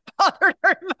things that bothered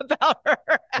her about her.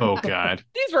 Oh God.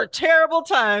 These were terrible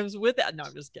times with that. No,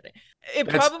 I'm just kidding.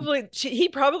 That's He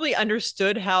probably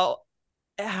understood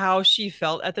how she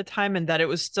felt at the time and that it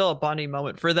was still a bonding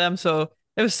moment for them. So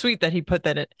it was sweet that he put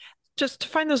that in just to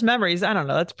find those memories. I don't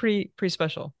know. That's pretty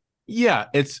special. yeah,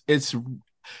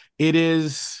 it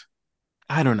is.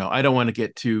 I don't know. I don't want to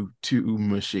get too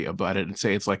mushy about it and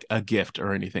say it's like a gift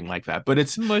or anything like that. But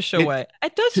Mush it away.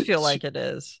 It does to, feel like it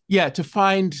is. yeah, to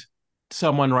find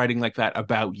someone writing like that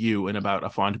about you and about a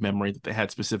fond memory that they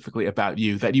had specifically about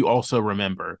you that you also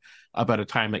remember about a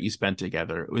time that you spent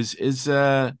together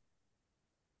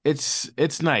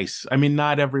it's nice. I mean,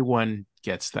 not everyone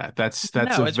gets that. That's No, a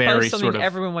it's probably very something sort of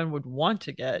everyone would want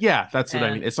to get. yeah, that's what I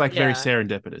mean. And It's like very yeah,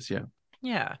 serendipitous, yeah.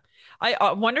 yeah.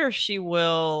 I wonder if she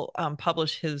will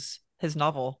publish his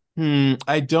novel.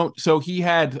 I don't. So he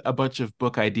had a bunch of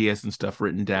book ideas and stuff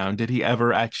written down. Did he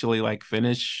ever actually like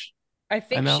finish I a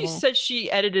think she novel? said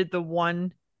she edited the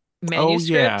one Oh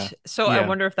yeah, manuscript, so I yeah.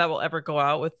 wonder if that will ever go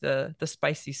out with the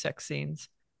spicy sex scenes.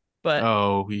 But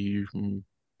Oh,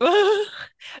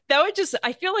 that would just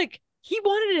I feel like he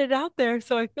wanted it out there,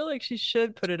 so I feel like she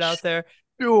should put it out there.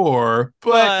 sure,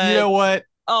 but you But know what?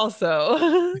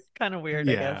 also kind of weird,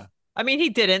 I guess. Yeah, I mean, he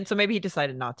didn't, so maybe he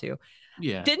decided not to.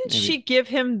 yeah, Didn't maybe. she give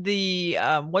him the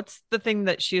what's the thing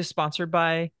that she is sponsored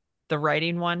by? The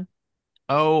writing one?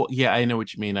 Oh yeah, I know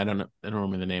what you mean. I don't know. I don't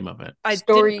remember the name of it. I didn't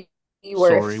Story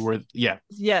Sorry, worth. where yeah,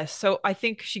 yes, so I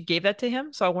think she gave that to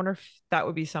him. So I wonder if that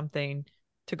would be something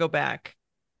to go back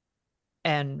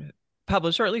and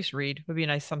publish or at least read would be a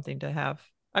nice something to have.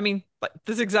 I mean, but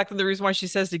this is exactly the reason why she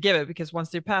says to give it because once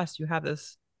they're passed, you have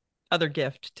this other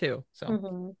gift too. So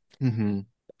Mhm. hmm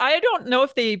I don't know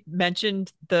if they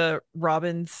mentioned the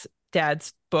Robin's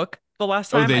dad's book the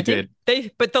last Oh, time. they I think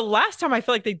did. but the last time I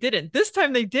feel like they didn't. This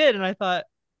time they did, and I thought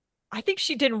I think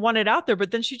she didn't want it out there,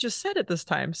 but then she just said it this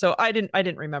time. So I didn't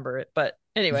remember it. But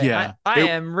anyway, Yeah, I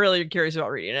am really curious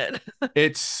about reading it.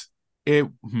 it's it.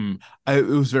 It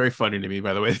was very funny to me,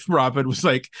 by the way. Robin was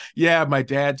like, "Yeah, my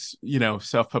dad's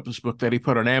self-published book that he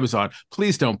put on Amazon.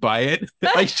 Please don't buy it."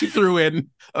 Like she threw in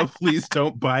a "Please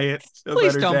don't buy it" about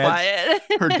Please don't buy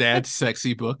her it. dad's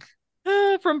sexy book.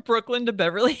 From Brooklyn to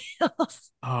Beverly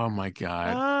Hills. Oh my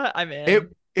God. I'm It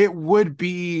in. it would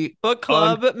be Book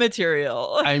un club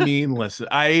material. I mean, listen,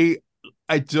 I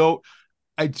don't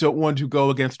want to go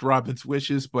against Robin's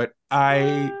wishes, but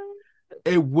I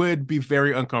it would be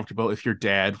very uncomfortable if your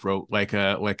dad wrote like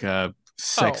a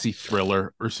Oh, sexy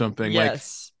thriller or something like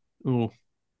yes. ooh,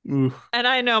 ooh. And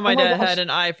I know Oh my my dad had gosh. an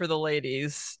eye for the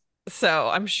ladies. So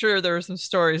I'm sure there were some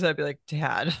stories I'd be like,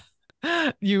 Dad,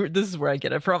 this is where I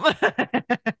get it from.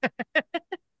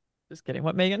 Just kidding.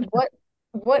 What, Megan?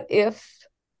 What if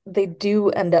they do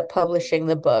end up publishing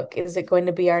the book? Is it going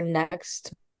to be our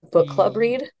next book club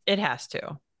read? It has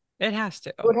to. It has to.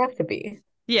 It would have to be.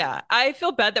 Yeah. I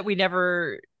feel bad that we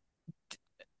never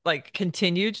like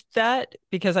continued that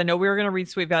because I know we were going to read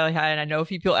Sweet Valley High and I know a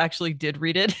few people actually did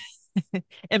read it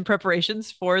in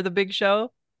preparations for the big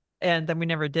show and then we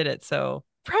never did it. So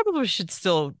probably should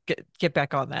still get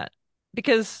back on that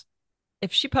because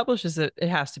if she publishes it, it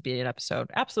has to be an episode.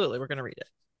 Absolutely, we're going to read it.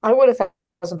 I would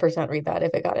 1,000% read that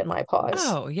if it got in my paws.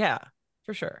 Oh, yeah,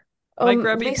 for sure. My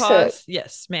grubby Lisa, paws.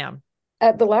 Yes, ma'am.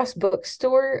 at the last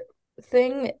bookstore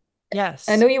thing, I Yes.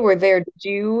 know you were there. Did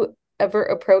you ever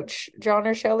approach John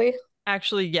or Shelley?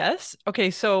 Actually, yes.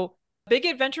 Okay, so Big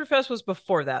Adventure Fest was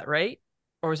before that, right?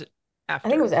 Or was it I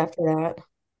think it was after? after that.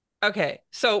 Okay,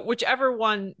 so whichever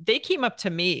one, they came up to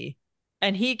me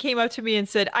and he came up to me and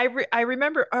said, I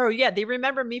remember, oh yeah, they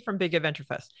remember me from Big Adventure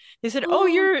Fest. They said, "Oh,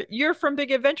 you're from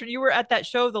Big Adventure. You were at that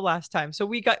show the last time." So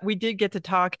we did get to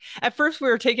talk. At first we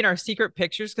were taking our secret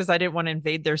pictures because I didn't want to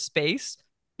invade their space.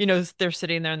 They're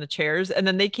sitting there in the chairs, and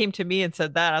then they came to me and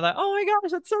said that. I thought, "Oh my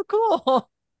gosh, that's so cool."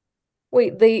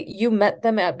 Wait, you met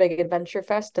them at Big Adventure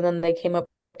Fest and then they came up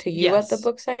to you at the Yes.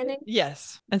 book signing?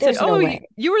 Yes. And said, There's no "Oh, you, way.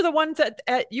 you were the ones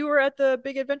you were at the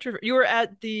Big Adventure. You were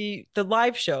at the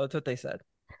live show." That's what they said.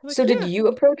 I'm like, So did "Yeah." you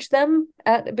approach them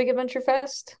at Big Adventure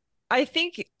Fest? I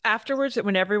think afterwards,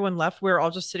 when everyone left, we were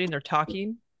all just sitting there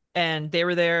talking, and they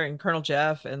were there, and Colonel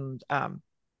Jeff, and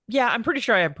yeah, I'm pretty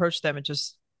sure I approached them and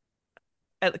just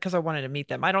because I wanted to meet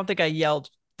them. I don't think I yelled,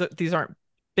 "These aren't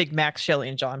Big Max, Shelly,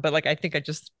 and John," but like I think I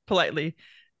just politely,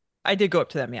 I did go up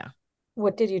to them. Yeah,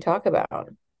 What did you talk about?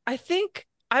 I think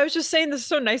I was just saying this is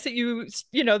so nice that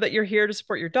that you're here to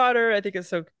support your daughter. I think it's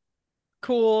so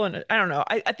cool, and I don't know.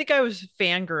 I think I was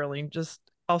fangirling just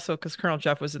also because Colonel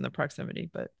Jeff was in the proximity,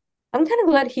 but I'm kind of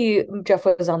glad Jeff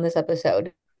was on this episode.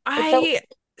 It felt I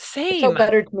it same. felt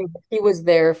better to me that he was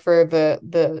there for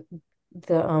the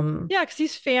Yeah, because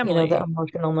he's the family.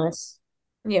 emotionalness.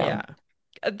 Yeah.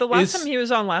 Yeah. The last time he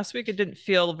was on last week, it didn't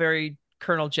feel very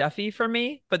Colonel Jeffy for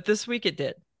me, but this week it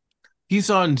did. He's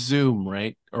on Zoom,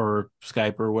 right? Or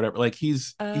Skype or whatever. Like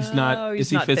he's not, Oh, is he's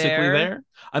he not physically there. there?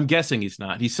 I'm guessing he's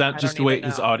not. He sounds I just don't the way even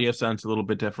his know. audio sounds a little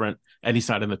bit different, and he's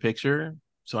not in the picture.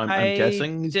 So I'm I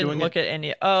guessing he's didn't doing look it at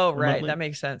any. Oh, right. remotely. That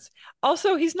makes sense.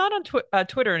 Also, he's not on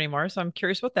Twitter anymore, so I'm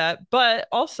curious about that. But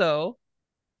also,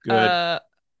 Good. uh,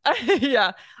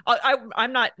 yeah,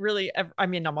 I'm not really. I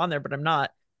mean, I'm on there, but I'm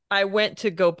not. I went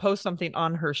to go post something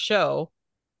on her show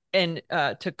and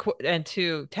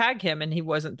to tag him, and he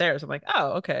wasn't there. So I'm like,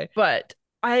 oh, okay. But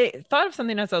I thought of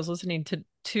something as I was listening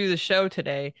to the show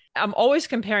today. I'm always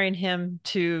comparing him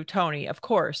to Tony, of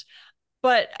course.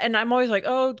 And I'm always like,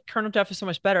 oh, Colonel Jeff is so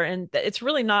much better. And it's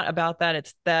really not about that.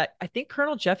 It's that I think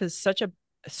Colonel Jeff is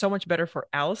so much better for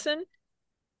Alison.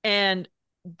 And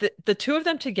the two of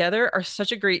them together are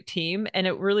such a great team. And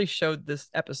it really showed this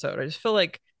episode. I just feel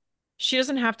like she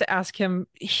doesn't have to ask him.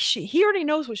 He already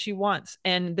knows what she wants.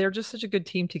 And they're just such a good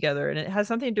team together. And it has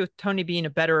something to do with Tony being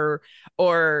a better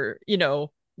or,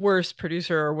 worse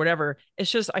producer or whatever.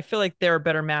 It's just, I feel like they're a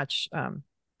better match,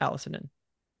 Alison and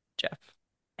Jeff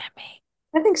and me.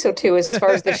 I think so too, as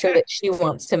far as the show that she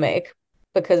wants to make,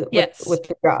 because Yes. with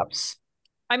the drops.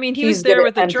 I mean, he was He's good there at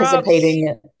with the drops. anticipating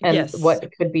it and Yes. what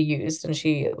could be used, and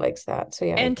she likes that. So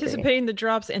yeah, I agree. Anticipating the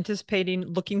drops, anticipating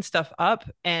looking stuff up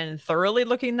and thoroughly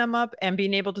looking them up and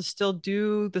being able to still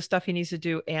do the stuff he needs to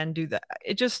do and do that.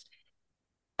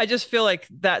 I just feel like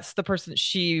that's the person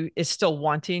she is still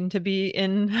wanting to be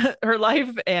in her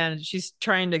life. And she's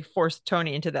trying to force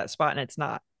Tony into that spot. And it's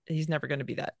not, he's never going to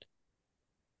be that.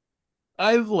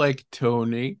 I like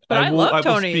Tony. But I love I will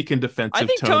Tony. speak in defense I of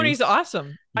think Tony. Tony's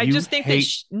awesome. I You just think that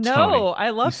hate no, Tony. I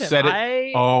love You him. said it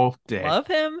I all day. love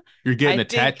him. You're getting I a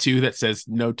tattoo that says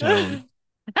no tone.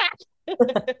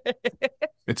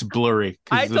 It's blurry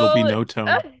I because it'll be totally no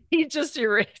tone. he just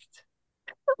erased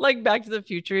like Back to the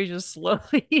Future. He's just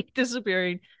slowly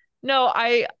disappearing. No,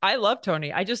 I love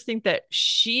Tony. I just think that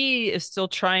she is still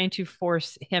trying to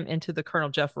force him into the Colonel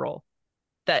Jeff role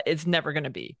that it's never going to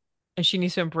be, and she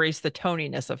needs to embrace the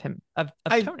Toniness of him of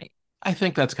Tony. I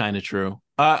think that's kind of true.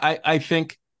 I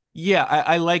think yeah,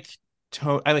 I like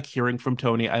I like hearing from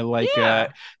Tony. I like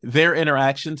their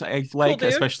interactions. I like Cool,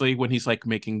 especially when he's like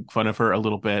making fun of her a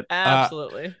little bit.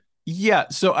 Absolutely. Yeah,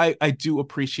 so I do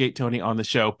appreciate Tony on the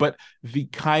show, but the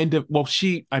kind of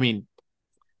I mean,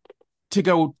 to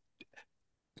go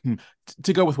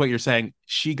with what you're saying,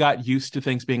 she got used to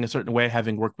things being a certain way,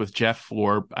 having worked with Jeff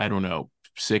for, I don't know,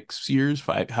 6 years,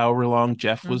 5, however long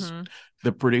Jeff was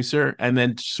the producer, and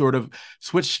then sort of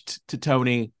switched to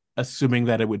Tony, assuming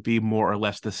that it would be more or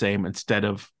less the same instead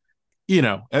of,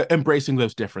 embracing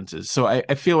those differences. So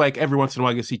I feel like every once in a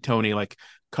while you see Tony like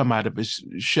come out of his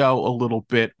shell a little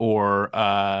bit, or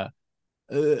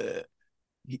he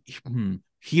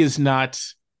is not.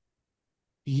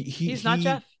 He's not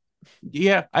Jeff.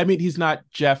 Yeah, I mean, he's not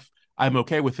Jeff. I'm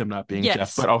okay with him not being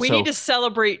Jeff, but also we need to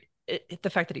celebrate the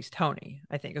fact that he's Tony,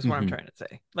 I think is what I'm trying to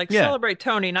say. Like, celebrate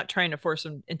Tony, not trying to force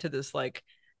him into this like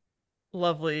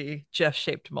lovely Jeff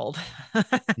shaped mold.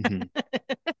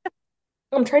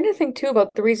 I'm trying to think too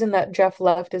about the reason that Jeff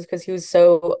left is because he was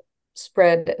so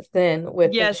spread thin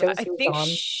with the shows I he was think on.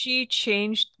 she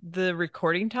changed the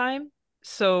recording time,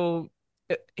 so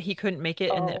he couldn't make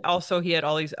it, and also he had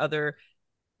all these other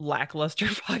lackluster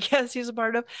podcasts he's a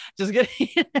part of. Just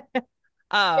kidding.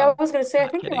 I was gonna say, I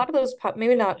think a lot of those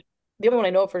maybe not. The only one I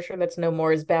know for sure that's no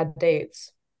more is Bad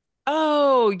Dates.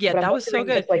 Oh yeah, that was so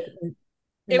good. Like,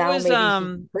 it was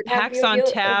Hacks on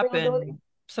Tap and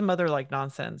some other like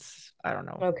nonsense. I don't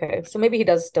know. Okay, so maybe he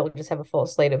does still just have a full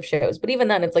slate of shows, but even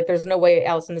then, it's like there's no way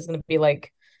Alison is gonna be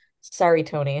like, "Sorry,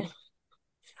 Tony."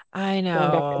 I know,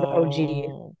 going back to the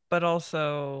OG, but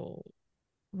also,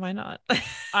 why not?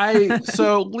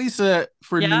 So Lisa,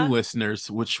 for new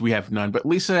listeners, which we have none, but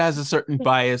Lisa has a certain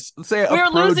bias. Let's say we're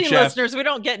losing Jeff. Listeners. We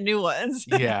don't get new ones.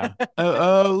 Yeah.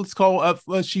 Let's call up.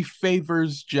 She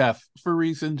favors Jeff for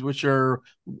reasons which are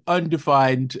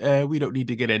undefined. We don't need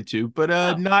to get into, but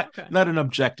not an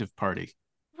objective party.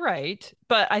 Right.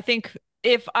 But I think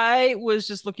if I was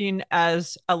just looking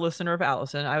as a listener of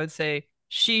Alison, I would say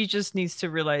she just needs to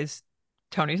realize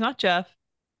Tony's not Jeff.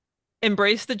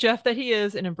 Embrace the Jeff that he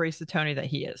is and embrace the Tony that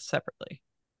he is separately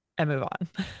and move on.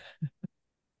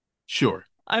 Sure.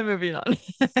 I'm moving on.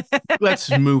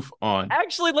 Let's move on.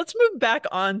 Actually, let's move back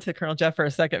on to Colonel Jeff for a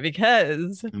second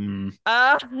because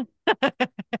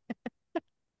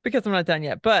because I'm not done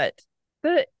yet. But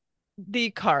the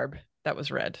carb that was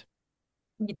read.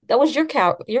 That was your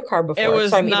carb before. It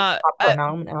was so not.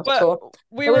 But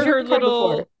we were her little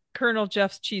before. Colonel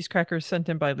Jeff's cheese crackers sent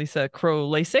in by Lisa Crow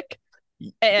Lasik.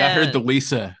 I heard the And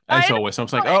Lisa as I always. So I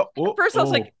was like, know, oh, at first I was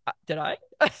oh. like, did I?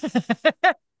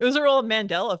 It was a real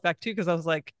Mandela effect too, because I was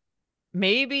like,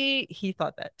 maybe he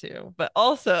thought that too. But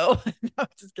also, no,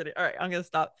 just kidding. All right, I'm gonna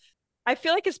stop. I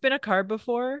feel like it's been a card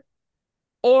before,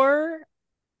 or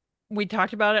we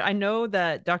talked about it. I know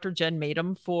that Dr. Jen made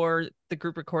them for the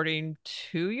group recording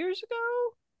 2 years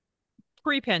ago,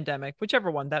 pre-pandemic,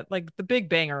 whichever one. That like the big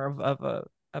banger of a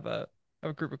of a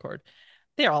group record.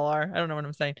 They all are. I don't know what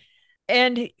I'm saying.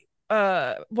 And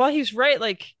while he's right,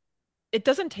 like it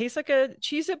doesn't taste like a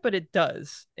Cheez-It, but it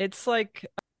does. It's like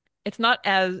it's not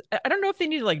as I don't know if they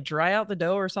need to like dry out the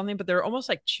dough or something, but they're almost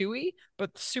like chewy,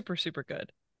 but super, super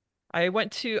good. I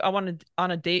wanted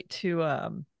on a date to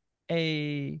a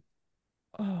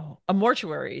a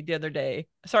mortuary the other day.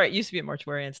 Sorry, it used to be a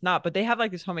mortuary and it's not, but they have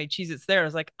like these homemade Cheez-Its there. I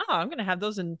was like, oh, I'm gonna have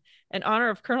those in honor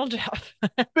of Colonel Jeff.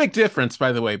 Big difference,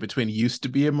 by the way, between used to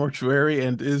be a mortuary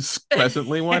and is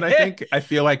presently one, I think. I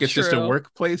feel like it's just a True.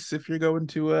 workplace if you're going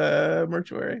to a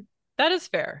mortuary. That is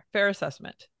fair. Fair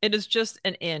assessment. It is just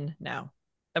an inn now.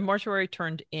 A mortuary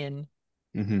turned inn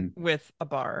Hmm. with a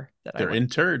bar that I They're went.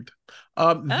 interred.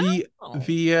 Oh.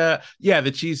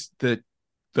 The cheese,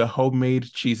 the homemade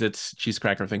Cheez-Its, cheese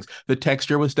cracker things. The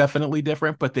texture was definitely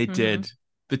different, but Hmm.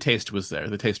 the taste was there.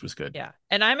 The taste was good. Yeah.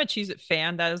 And I'm a Cheez It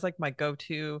fan. That is like my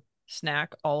go-to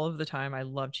snack all of the time. I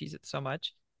love Cheez It so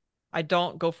much. I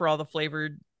don't go for all the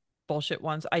flavored bullshit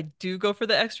ones. I do go for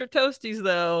the extra toasties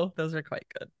though. Those are quite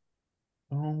good.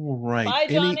 All right. Bye,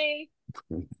 Any Johnny.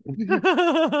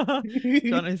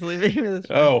 Johnny's leaving this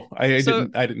room. Oh, So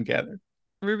I didn't gather.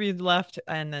 Ruby left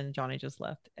and then Johnny just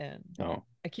left. And Oh.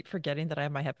 I keep forgetting that I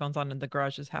have my headphones on and the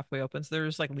garage is halfway open. So they're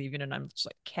just like leaving and I'm just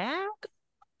like, cat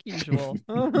usual.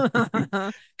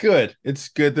 Good. It's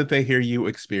good that they hear you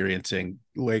experiencing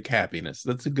like happiness.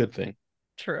 That's a good thing.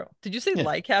 True. Did you say Yeah.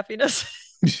 like happiness?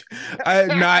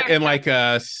 Not in like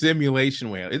a simulation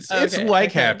way. It's Okay,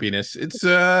 like okay. happiness. It's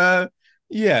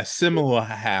yeah, similar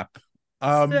hap.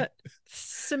 Um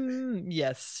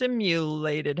Yes,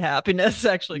 simulated happiness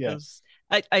actually, yeah. because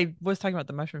I was talking about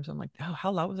the mushrooms. I'm like, oh,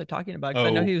 how loud was I talking about? Because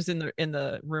I know Oh, he was in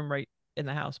the room right in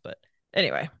the house, but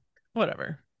anyway,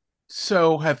 whatever.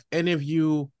 so have any of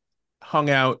you hung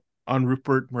out on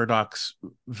Rupert Murdoch's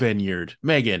vineyard?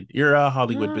 Megan, you're a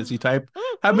Hollywood busy type.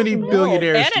 How many No.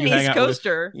 billionaires And do an you hang East out with?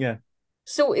 Coaster. Yeah.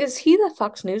 So is he the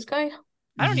Fox News guy?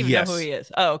 I don't even know who Yes. he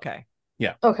is. Oh, okay.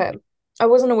 Yeah. Okay. I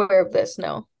wasn't aware of this,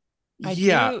 no. I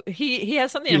Yeah. do. He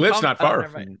has something He in lives common. not Oh, far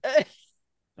never mind. from.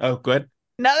 Oh, good.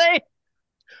 Nothing.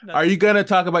 Are Nothing. you gonna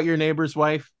talk about your neighbor's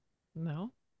wife?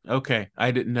 No. Okay,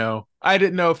 I didn't know. I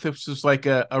didn't know if this was like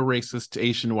a racist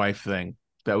Asian wife thing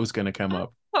that was gonna come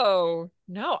up. Oh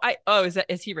no.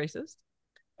 Is he racist?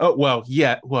 Oh well,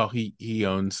 yeah. Well, he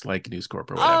owns like News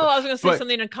Corp or Oh, whatever. I was gonna say But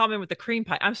something in common with the cream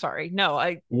pie. I'm sorry. No,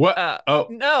 what? Oh,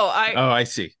 no, I oh, I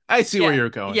see. I see where yeah, you're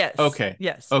going. yes, Okay,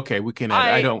 yes. okay. We can edit.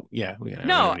 I I don't. Yeah, we no,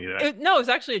 don't need that. no, it was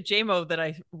actually a JMO that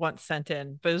I once sent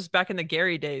in, but it was back in the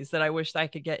Gary days that I wished I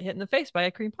could get hit in the face by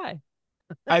a cream pie.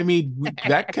 I mean,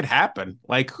 that could happen.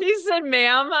 Like, He said,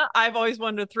 "Ma'am, I've always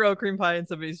wanted to throw a cream pie in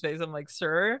somebody's face." I'm like,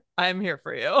 "Sir, I'm here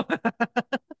for you."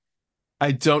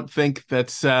 I don't think that.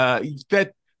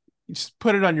 Just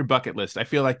put it on your bucket list. I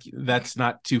feel like that's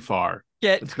not too far.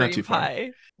 Get It's not cream too far.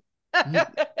 pie.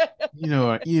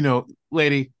 You,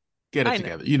 lady, get it I know.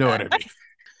 together. You know what I mean?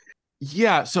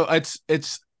 Yeah. So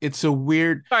it's a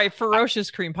weird. Sorry,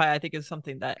 ferocious cream pie. I think is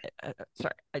something that.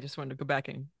 Sorry, I just wanted to go back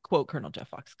and quote Colonel Jeff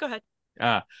Fox. Go ahead.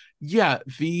 Yeah.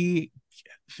 The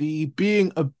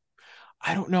being a.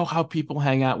 I don't know how people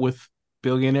hang out with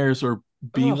billionaires or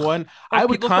be Ugh. one. Or I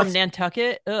would people from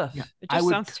Nantucket. Ugh, Yeah, it I just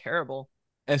would, sounds terrible.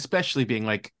 especially being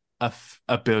like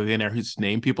a billionaire whose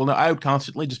name people know. I would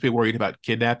constantly just be worried about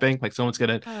kidnapping, like someone's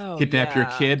gonna Oh kidnap your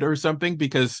yeah. kid or something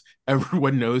because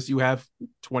everyone knows you have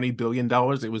 $20 billion.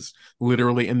 It was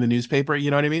literally in the newspaper.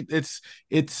 You know what I mean?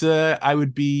 It's I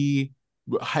would be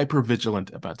hyper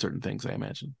vigilant about certain things, I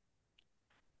imagine.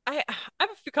 I have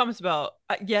a few comments about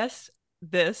yes,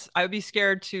 this. I would be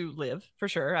scared to live for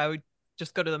sure. I would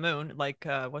just go to the moon, like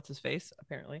what's his face,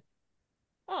 apparently.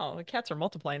 Oh, the cats are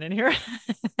multiplying in here.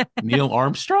 Neil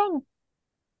Armstrong?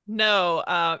 No,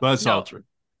 Buzz no, Aldrin.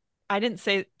 I didn't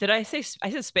say. Did I say?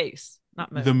 I said space, not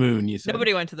The moon. moon, you said.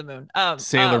 Nobody went to the moon.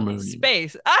 Sailor Moon.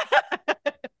 Space.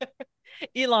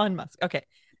 Elon Musk. Okay.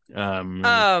 Um,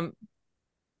 Um,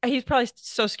 he's probably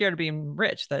so scared of being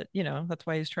rich that that's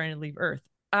why he's trying to leave Earth.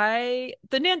 The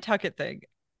Nantucket thing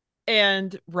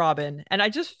and Robin, and I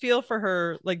just feel for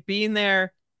her, like being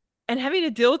there and having to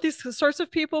deal with these sorts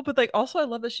of people, but like also I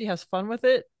love that she has fun with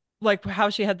it, like how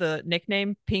she had the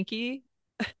nickname Pinky.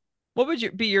 What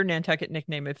would be your Nantucket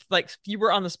nickname if like you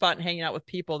were on the spot and hanging out with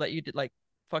people that you did like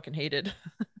fucking hated?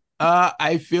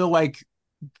 I feel like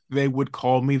they would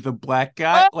call me the black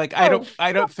guy. Like I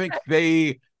don't think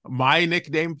my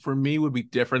nickname for me would be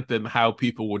different than how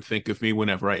people would think of me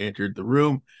whenever I entered the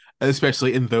room,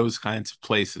 especially in those kinds of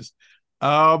places.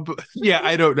 Yeah,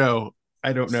 I don't know.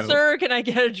 I don't know. Sir, can I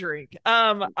get a drink?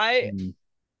 Mm.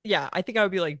 Yeah, I think I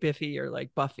would be like Biffy or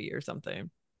like Buffy or something.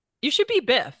 You should be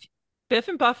Biff. Biff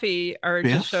and Buffy are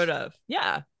just showed Biff? up.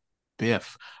 Yeah.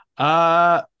 Biff.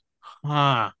 Uh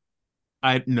huh.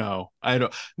 I no, I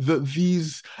don't.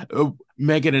 These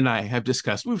Megan and I have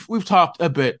discussed. We've talked a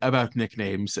bit about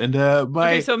nicknames, and Okay,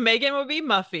 my so Megan will be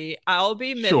Muffy, I'll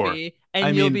be sure. Miffy, I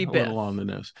and you'll mean, be a Biff. little on the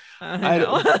nose. I I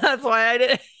know. That's why I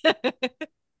did.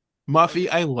 Muffy,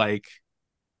 I like.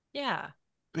 Yeah.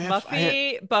 Biff,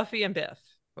 Muffy, Buffy, and Biff.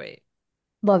 Wait.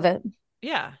 Love it.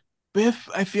 Yeah. Biff.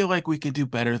 I feel like we could do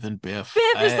better than Biff.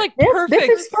 Biff is like Biff perfect.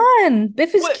 is fun.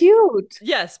 Biff is What- cute.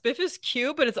 Yes, Biff is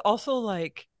cute, but it's also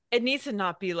like it needs to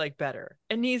not be like better.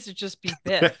 It needs to just be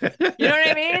Biff. You know what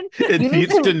I mean? It You need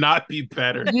needs to- to not be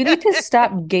better. You need to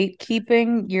stop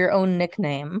gatekeeping your own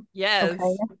nickname. Yes.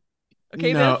 Okay.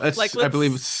 Okay, No, Biff. it's Like I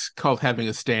believe let's. it's called having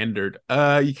a standard.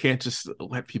 You can't just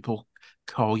let people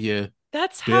call you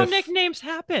That's how Biff. nicknames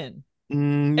happen.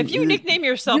 Mm, If you nickname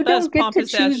yourself, You that is don't get to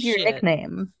pompous ass choose your shit.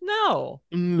 nickname. No.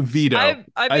 veto. I've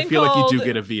I been feel like you do called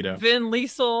get a veto. Vin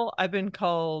Liesel. I've been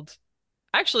called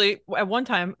actually at one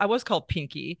time I was called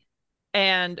Pinky.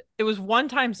 And it was one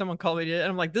time someone called me and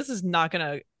I'm like, this is not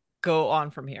gonna go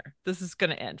on from here. This is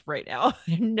gonna end right now.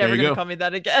 You're never you gonna go. call me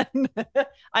that again.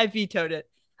 I vetoed it.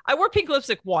 I wore pink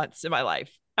lipstick once in my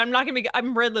life. I'm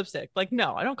red lipstick. Like,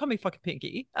 no, I don't call me fucking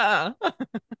Pinky.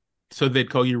 So they'd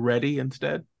call you Ready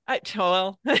instead?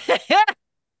 Well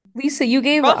Lisa, you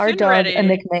gave Rough our and dog ready. a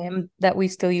nickname that we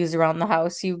still use around the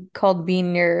house. You called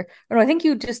Bean your, or no, I think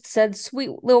you just said sweet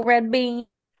little red bean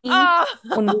when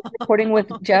we were recording with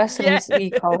Jess, and Yes. we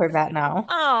call her that now.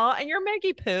 Oh, and you're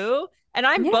Maggie Pooh, and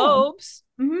I'm Yeah. Bobes.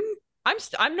 hmm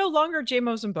I'm no longer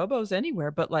J-Mos and Bobos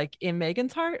anywhere, but like in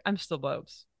Megan's heart, I'm still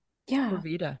Bobes. Yeah. Or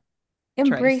Vita.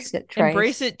 Embrace it, Tryce.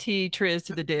 Embrace it, T Triz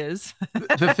to the Diz.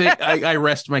 The thing I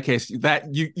rest my case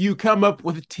that you come up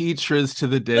with T-Triz to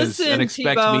the Diz Listen, and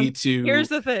expect T-Bone, me to here's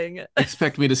the thing.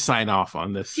 expect me to sign off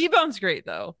on this. T-Bone's great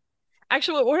though.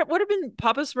 Actually, what would have been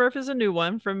Papa Smurf is a new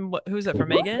one from who's that from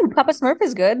Megan? Ooh, Papa Smurf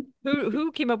is good.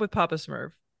 Who came up with Papa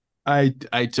Smurf? I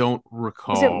don't Is it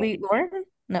recall. Lee Lauren?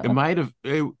 No. It might have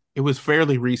it was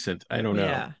fairly recent. I don't know.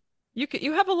 Yeah.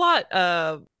 You have a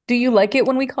lot. Do you like it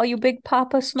when we call you Big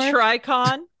Papa Smurf?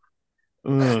 Tricon.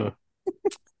 Ugh.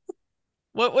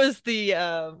 What was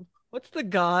the what's the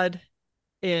god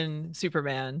in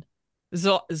Superman?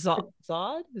 Zod?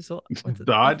 What's it?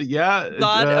 Dodd, yeah.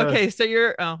 Zod. Okay, so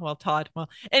you're Todd. Well,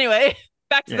 anyway,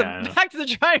 back to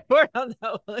the drawing board on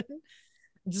that one.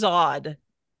 Zod.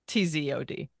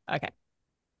 Tzod. Okay.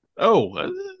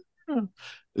 Oh,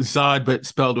 Zod, but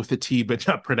spelled with a T, but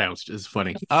not pronounced is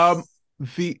funny.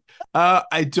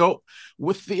 I don't,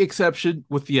 with the exception,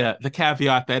 with the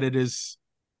caveat that it is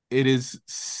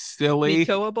silly.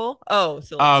 Vetoable? Oh,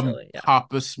 silly. Yeah.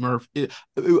 Papa Smurf.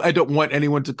 I don't want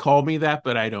anyone to call me that,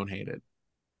 but I don't hate it.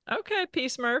 Okay, P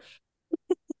Smurf.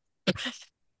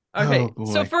 Okay,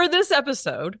 so for this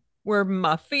episode, we're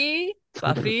Muffy,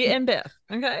 Buffy, and Biff.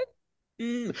 Okay.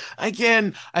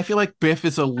 Again, I feel like Biff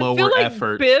is a lower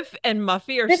effort. Biff and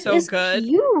Muffy are Biff so is good.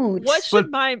 Cute. What should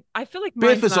I feel like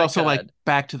Biff is also good. like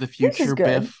Back to the Future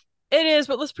Biff. It is,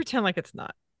 but let's pretend like it's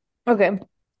not. Okay.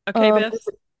 Okay, Biff.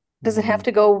 Does it have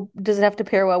to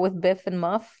pair well with Biff and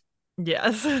Muff?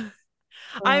 Yes.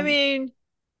 I mean,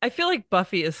 I feel like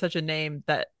Buffy is such a name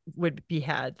that would be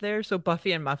had there. So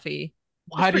Buffy and Muffy.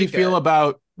 How do you feel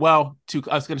about, I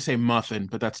was going to say Muffin,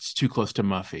 but that's too close to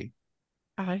Muffy.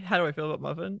 How do I feel about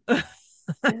Muffin?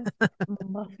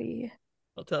 Muffy.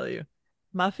 I'll tell you.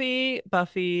 Muffy,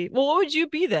 Buffy. Well, what would you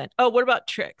be then? Oh, what about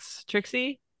Trix?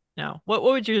 Trixie? No. What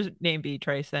would your name be,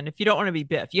 Tryce, then? If you don't want to be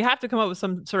Biff, you have to come up with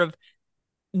some sort of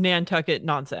Nantucket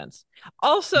nonsense.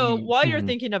 Also, while you're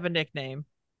thinking of a nickname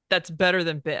that's better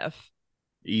than Biff.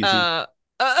 Easy.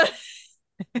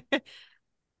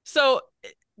 So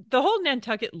the whole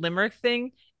Nantucket limerick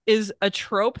thing is a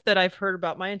trope that I've heard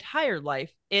about my entire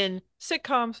life in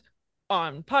sitcoms,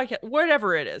 on podcast,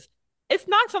 whatever it is. It's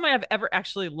not something I've ever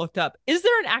actually looked up. Is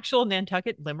there an actual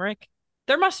Nantucket limerick?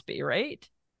 There must be, right?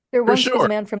 There once was a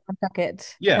man from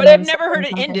Nantucket. Yeah. But I've never heard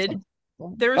it ended.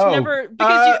 There was never,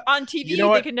 because on TV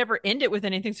they could never end it with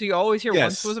anything, so you always hear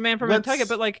once was a man from Nantucket,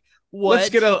 but like what? Let's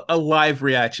get a live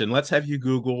reaction. Let's have you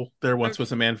Google there once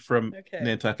was a man from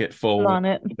Nantucket full on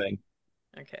it. thing.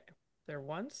 Okay. There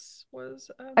once was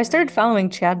a I started following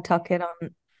man Chad Tuckett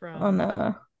on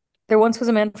from. There once was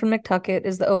a man from Nantucket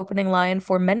is the opening line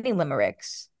for many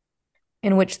limericks,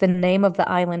 in which the name of the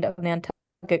island of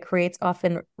Nantucket creates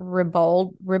often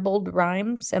ribald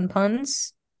rhymes and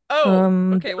puns.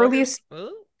 Oh, okay. The Well, here's.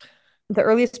 earliest the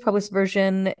earliest published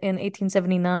version in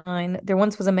 1879. There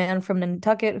once was a man from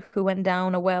Nantucket who went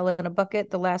down a well in a bucket.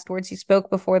 The last words he spoke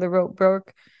before the rope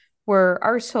broke were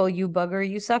 "Arsehole, you bugger,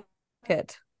 you suck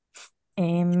it."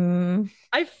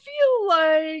 I feel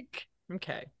like.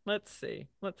 Okay, let's see.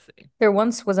 Let's see. There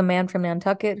once was a man from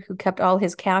Nantucket who kept all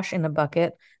his cash in a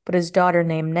bucket, but his daughter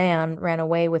named Nan ran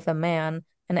away with a man,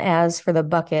 and as for the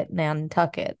bucket,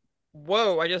 Nantucket.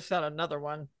 Whoa, I just found another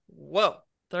one. Whoa.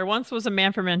 There once was a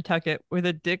man from Nantucket with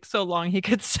a dick so long he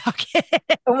could suck it.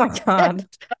 Oh my God.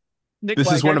 Nick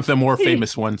This is one Weigert. of the more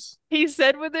famous ones. He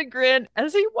said with a grin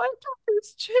as he wiped off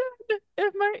his chin,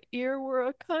 if my ear were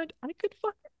a cunt, I could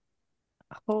fuck it.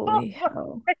 Holy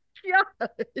hell. Yeah.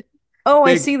 Oh,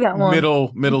 I Big see that one.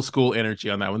 middle school energy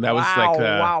on that one. That was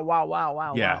Wow, like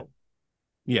wow. yeah.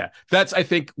 Yeah. That's I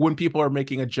think when people are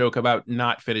making a joke about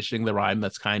not finishing the rhyme,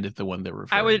 that's kind of the one they're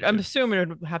referring I'm to. assuming it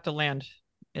would have to land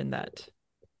in that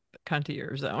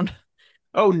cuntier zone.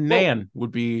 Oh, Nan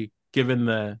would be given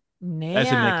the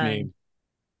as a nickname.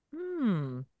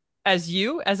 As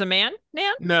you, as a man,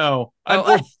 Nan? No.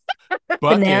 Oh,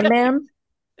 The Nan Bucket. Man?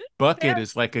 Bucket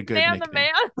is like a good Nan the nickname.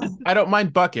 man? I don't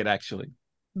mind Bucket actually.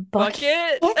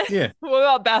 Bucket? Yeah. What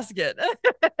about basket?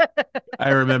 I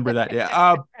remember that.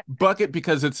 Yeah. Bucket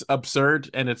because it's absurd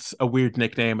and it's a weird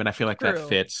nickname, and I feel like that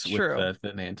fits with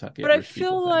the Nantucket. But I rich people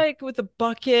feel thing. like with the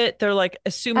bucket, they're like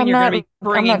assuming I'm you're not- going to be I'm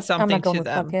bringing not something going to with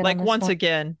them. bucket on Like this once one.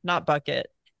 again, not bucket.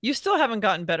 You still haven't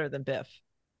gotten better than Biff.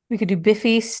 We could do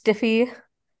Biffy, Stiffy,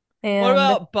 and What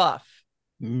about Buff?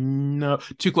 No,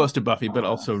 too close to Buffy, but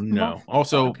also no.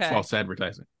 Also Okay. false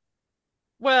advertising.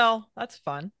 Well, that's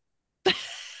fun.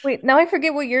 wait, now I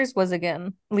forget what yours was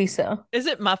again, Lisa. Is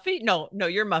it Muffy? No,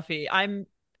 you're Muffy. Am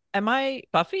I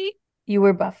Buffy? You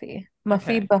were Buffy.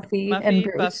 Muffy, Okay. Buffy, and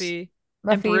Bruce. Buffy,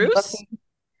 Muffy, and Bruce? Buffy.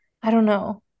 I don't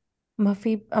know.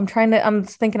 Muffy. I'm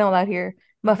thinking out loud here.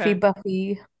 Muffy, Okay.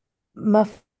 Buffy,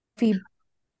 Muffy,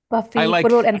 Buffy. I like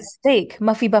What about and steak?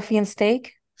 Muffy, Buffy, and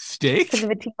steak because steak. of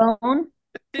a T-bone.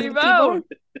 T-Bone.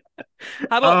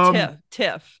 How about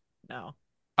Tiff? No.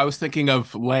 I was thinking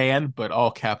of Lan, but all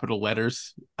capital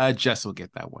letters. Jess will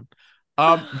get that one.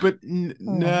 But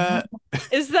nah.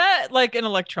 Is that like an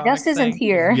electronic Jess isn't thing?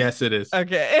 here. Yes, it is.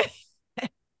 Okay.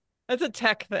 That's a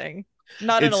tech thing,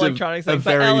 not It's an electronics a thing. But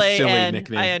very silly LAN,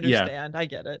 nickname. I Yeah. understand. I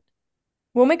get it.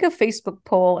 We'll make a Facebook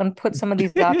poll and put some of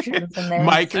these options in there.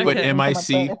 Mike, and see but what we can come up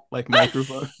MIC, with. like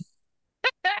microphone.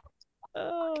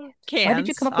 Cans, Why did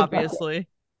you come up with bucket? obviously.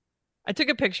 I took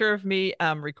a picture of me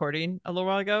recording a little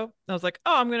while ago. I was like,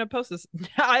 oh, I'm gonna post this.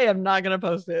 I am not gonna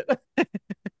post it.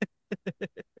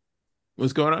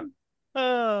 What's going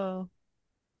on?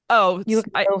 You look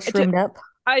a little shroomed up.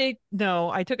 I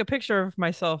took a picture of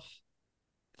myself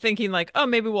thinking like, oh,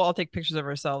 maybe we'll all take pictures of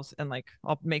ourselves and like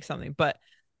I'll make something. But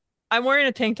I'm wearing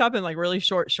a tank top and like really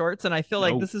short shorts, and I feel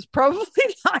like this is probably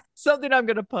not something I'm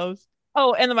gonna post.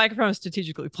 Oh, and the microphone is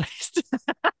strategically placed.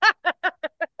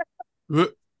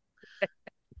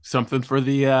 Something for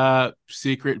the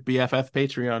secret BFF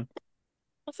Patreon.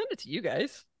 I'll send it to you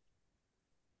guys.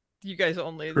 You guys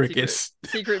only. Crickets.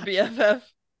 Secret BFF.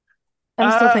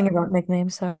 I'm still thinking about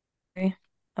nicknames. Sorry.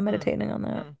 I'm meditating on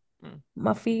that.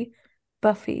 Muffy,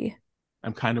 Buffy.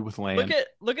 I'm kind of with Lan.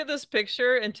 Look at this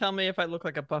picture and tell me if I look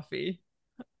like a Buffy.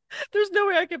 There's no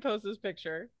way I can post this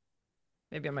picture.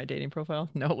 Maybe on my dating profile.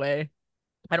 No way.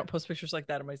 I don't post pictures like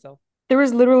that of myself. There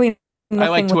was literally nothing I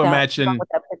like to wrong imagine with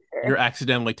that picture. you're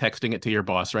accidentally texting it to your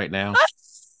boss right now.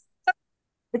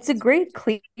 It's a great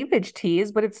cleavage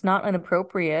tease, but it's not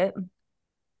inappropriate.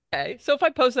 Okay, so if I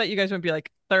post that, you guys would be like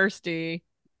thirsty.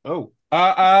 Oh,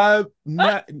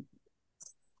 not.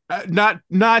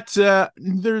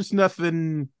 There's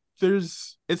nothing.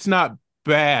 It's not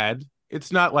bad.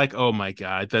 It's not like, oh my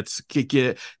God, that's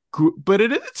it. But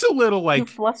it's a little like you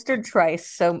flustered Tryce,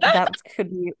 so that could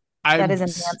be. That is an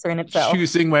answer in itself.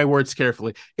 Choosing my words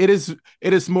carefully. It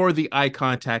is more the eye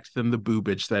contact than the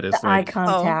boobage that is the eye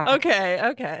contact. Oh,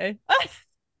 okay.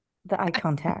 The eye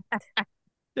contact.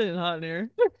 Getting hot in here.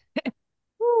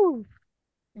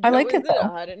 I like it though.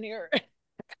 Hot in here.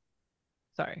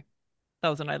 Sorry, that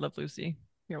was an I Love Lucy.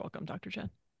 You're welcome, Dr. Chen.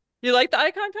 You like the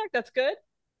eye contact? That's good.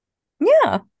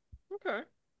 Yeah. Okay.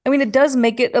 I mean, it does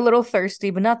make it a little thirsty,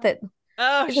 but not that.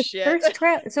 Oh shit! Thirst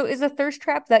trap. So is a thirst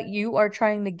trap that you are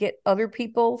trying to get other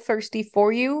people thirsty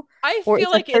for you? I feel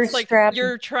like it's like trap...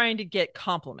 you're trying to get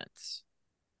compliments.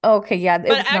 Okay, yeah, it But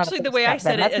was not a actually, the thirst way I trap then.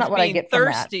 said it That's as not what I being get from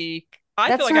that. thirsty, I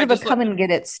feel That's like sort I of a just look. come and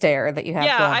get it stare that you have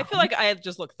Yeah, going I feel on. like I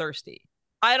just look thirsty.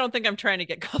 I don't think I'm trying to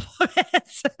get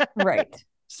compliments. Right.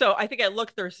 So I think I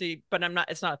look thirsty, but I'm not.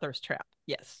 It's not a thirst trap.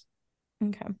 Yes.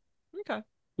 Okay. Okay.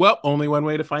 Well, only one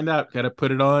way to find out. Gotta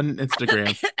put it on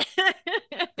Instagram.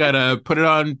 Gotta put it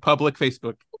on public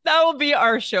Facebook. That will be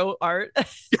our show art.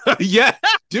 Yeah,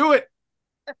 do it.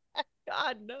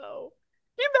 God no.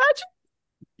 Can you imagine?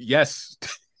 Yes.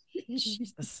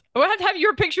 Jesus. We'll have to have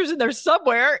your pictures in there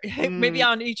somewhere. Maybe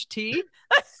on each tee.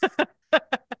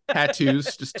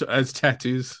 Tattoos, just as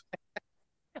tattoos.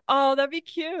 Oh, that'd be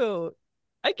cute.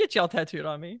 I'd get y'all tattooed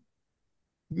on me.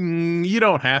 You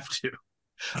don't have to.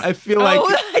 I feel like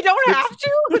I don't have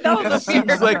to. That was it a seems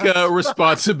weird like a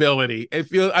response. responsibility.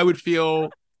 I would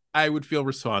feel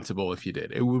responsible if you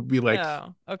did. It would be like,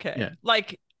 Oh, okay. yeah.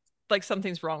 Like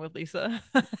something's wrong with Lisa.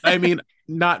 I mean,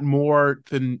 not more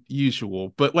than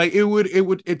usual, but like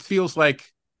it feels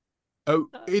like, oh,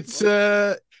 it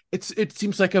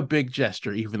seems like a big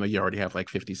gesture, even though you already have like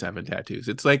 57 tattoos.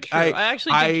 It's like True. I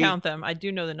actually did I count them. I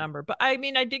do know the number, but I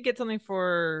mean, I did get something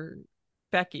for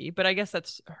Becky, but I guess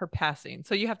that's her passing.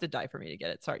 So you have to die for me to get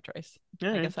it. Sorry, Tryce.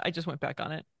 I guess I just went back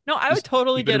on it. No, I would Just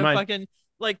totally keep it get in a mind. fucking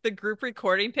like the group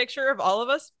recording picture of all of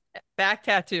us back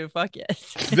tattoo. Fuck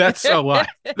yes. That's a lot.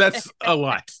 That's a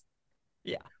lot.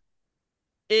 Yeah,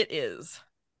 it is.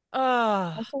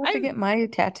 I also have to get my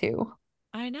tattoo.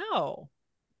 I know.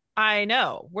 I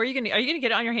know. Where are you gonna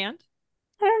get it on your hand?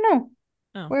 I don't know.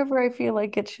 Oh. Wherever I feel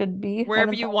like it should be.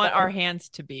 Wherever you want our hands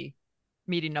to be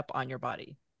meeting up on your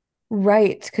body.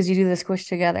 Right, because you do the squish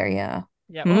together, yeah.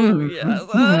 Yeah. Oh, yes.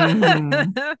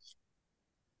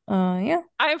 Yeah.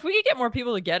 If we could get more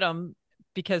people to get them,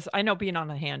 because I know being on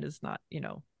a hand is not,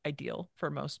 ideal for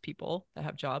most people that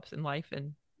have jobs in life.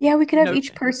 And yeah, we could have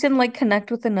each person like connect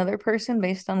with another person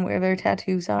based on where their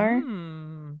tattoos are.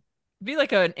 It'd be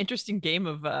like an interesting game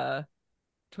of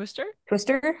Twister.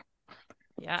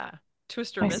 Yeah,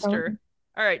 Twister, Mister.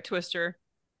 All right, Twister.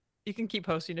 You can keep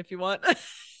posting if you want.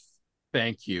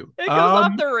 Thank you. It goes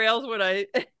off the rails when I.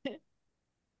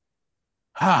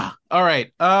 All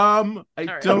right.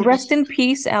 Don't rest in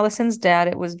peace, Alison's dad.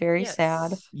 It was very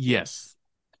sad. Yes.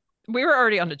 We were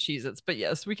already on the Cheez-Its, but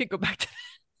yes, we could go back to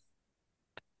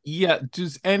that. Yeah.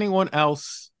 Does anyone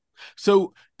else?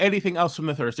 So anything else from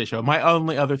the Thursday show? My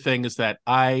only other thing is that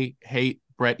I hate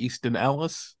Bret Easton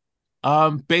Ellis.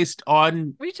 Based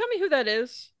on. Will you tell me who that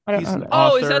is? I don't know.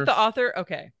 Oh, is that the author?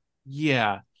 Okay.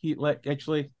 Yeah.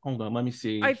 Actually, hold on, let me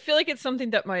see. I feel like it's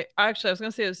something that I was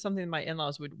gonna say it's something my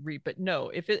in-laws would read, but no,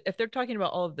 if they're talking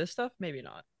about all of this stuff, maybe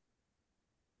not.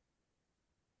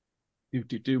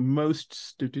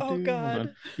 Oh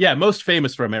God. Yeah, most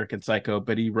famous for American Psycho,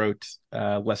 but he wrote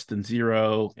Less Than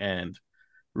Zero and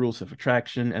Rules of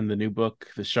Attraction and the new book,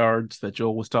 The Shards, that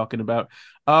Joel was talking about.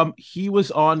 He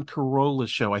was on Carolla's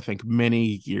show, I think,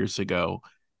 many years ago.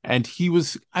 And he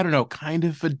was, I don't know, kind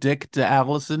of a dick to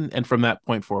Alison. And from that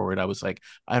point forward, I was like,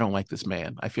 I don't like this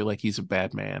man. I feel like he's a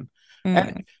bad man.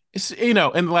 And, in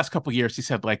the last couple of years, he's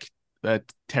had like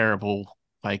terrible,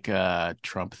 like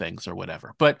Trump things or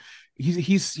whatever. But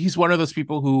he's one of those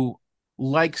people who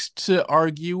likes to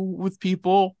argue with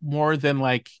people more than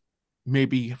like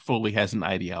maybe fully has an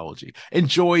ideology.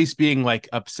 Enjoys being like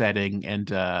upsetting and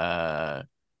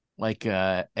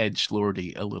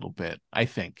edgelordy a little bit, I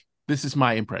think. This is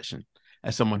my impression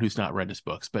as someone who's not read his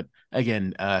books, but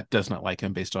again, does not like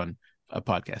him based on a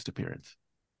podcast appearance.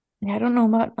 Yeah, I don't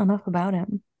know enough about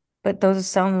him, but those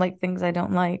sound like things I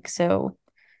don't like, so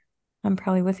I'm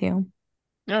probably with you.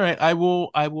 All right, I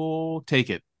will take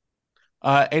it.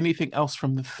 Anything else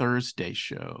from the Thursday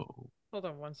show? Hold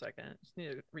on one second. I just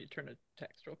need to return a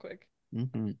text real quick.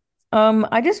 Mm-hmm.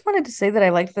 I just wanted to say that I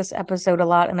liked this episode a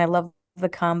lot, and I love the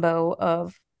combo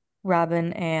of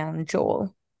Robin and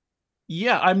Joel.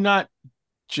 Yeah, I'm not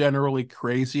generally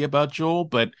crazy about Joel,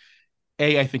 but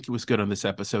A, I think he was good on this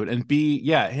episode, and B,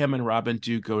 yeah, him and Robin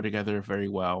do go together very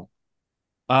well.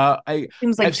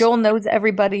 Seems like Joel knows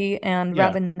everybody and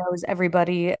Robin knows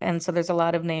everybody, and so there's a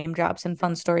lot of name drops and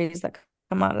fun stories that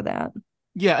come out of that.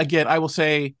 Yeah, again, I will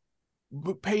say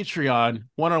Patreon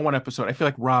one-on-one episode. I feel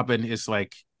like Robin is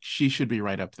like, she should be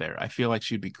right up there. I feel like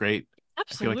she'd be great.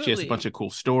 Absolutely. I feel like she has a bunch of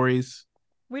cool stories.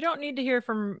 We don't need to hear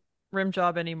from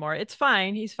Rimjob anymore. It's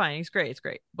fine. He's fine. He's great. It's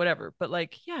great. Whatever. But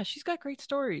like, yeah, she's got great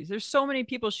stories. There's so many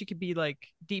people she could be like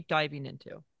deep diving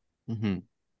into. Mm-hmm.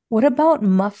 What about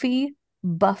Muffy,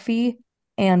 Buffy,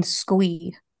 and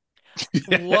Squee?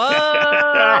 Whoa!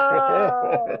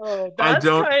 I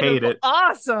don't hate it.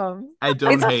 Awesome. I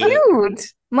don't hate it. It's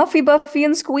cute. Muffy, Buffy,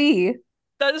 and Squee.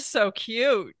 That is so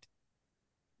cute.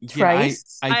 Yeah,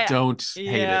 Tryce. I don't hate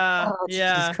it. Yeah, Oh, Jesus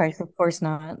yeah. Christ, of course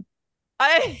not.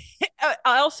 I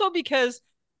I also because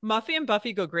Muffy and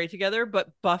Buffy go great together, but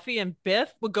Buffy and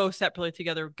Biff would go separately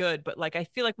together good. But like I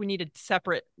feel like we need a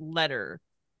separate letter,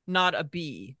 not a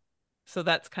B. So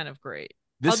that's kind of great.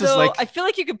 This is Although I like feel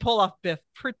like you could pull off Biff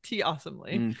pretty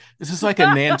awesomely. this is like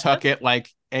a Nantucket like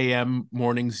AM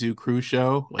morning zoo crew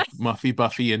show, like Muffy,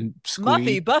 Buffy, and Muffy,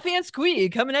 Squee. Buffy, and Squee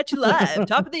coming at you live,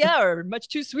 top of the hour, much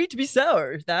too sweet to be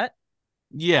sour. That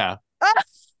Yeah,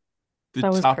 the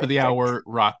That was top of the perfect. hour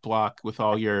rock block with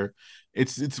all your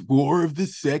it's War of the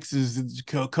Sexes.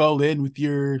 Call in with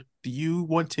your do you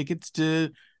want tickets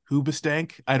to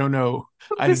Hoobastank? I don't know.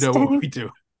 I The don't know what stank. we do.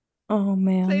 Oh say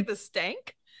man. the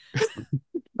stank.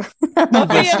 Hooba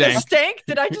Buffy and the Hoobastank. stank.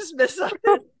 Did I just miss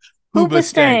something? Hoobastank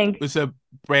stank. was a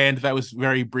brand that was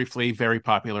very briefly very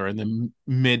popular in the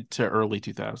mid to early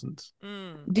 2000s.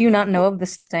 Do you not know of the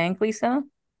stank, Lisa?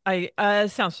 I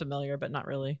sounds familiar, but not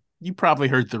really. You probably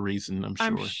heard the reason, I'm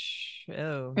I'm sure.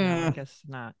 oh no, I Mm. guess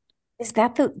not. Is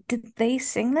that did they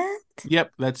sing that?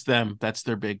 Yep, that's them. That's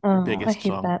their Oh, I biggest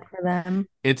hate song. that for them.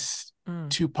 It's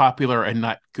Mm. too popular and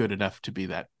not good enough to be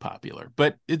that popular,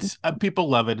 but it's people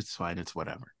love it. It's fine. It's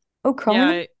whatever. Oh, Yeah,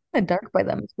 Crawling in the Dark by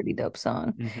them is a pretty dope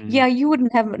song. Mhm. Yeah, you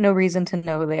wouldn't have no reason to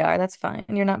know who they are. That's fine.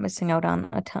 You're not missing out on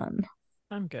a ton.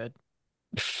 I'm good.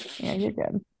 Yeah, you're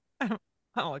good. I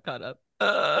don't look caught up.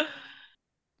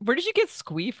 Where did you get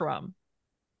Squee from?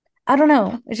 I don't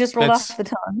know. It just rolled off That's the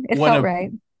tongue. It one felt of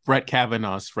right. Brett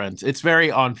Kavanaugh's friends. It's very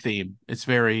on theme. It's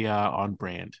very on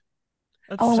brand.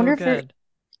 That's Oh, I wonder so if it. good.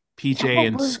 Yeah, PJ what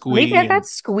and was? Maybe I Squee got and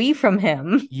Squee from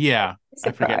him. yeah,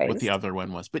 I forget what the Surprised. other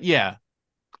one was, but yeah,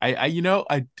 I I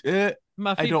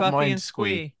Muffy, don't Buffy, mind and Squee.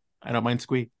 Squee. I don't mind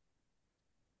Squee.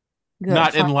 Good.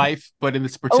 Not in Fine. life, but in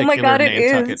this Oh my particular God, it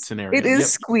Nantucket is. It scenario. is Yep.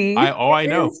 Squee. It I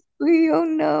know. is Squee. Oh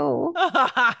no.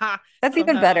 That's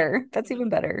even Somehow. better. That's even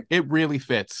better. It really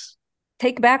fits.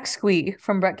 Take back Squee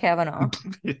from Brett Kavanaugh.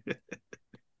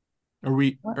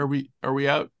 What, Are we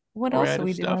out? what Are we else out are of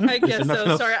we stuff? doing? I Is there guess so. nothing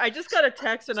else? Sorry, I just got a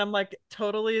text and I'm like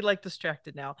totally like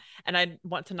distracted now. And I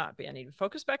want to not be. I need to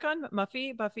focus back on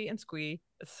Muffy, Buffy, and Squee.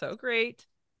 It's so great.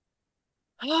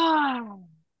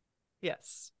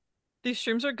 Yes. These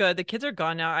streams are good. The kids are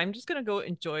gone now. I'm just gonna go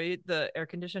enjoy the air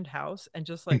conditioned house and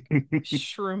just like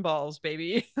shroom balls,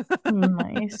 baby.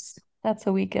 Nice. That's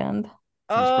a weekend.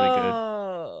 Sounds pretty good.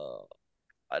 Oh,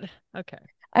 God. Okay.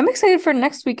 I'm excited for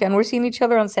next weekend. We're seeing each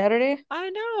other on Saturday. I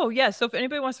know. Yeah. So if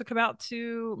anybody wants to come out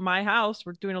to my house,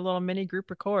 we're doing a little mini group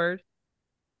record.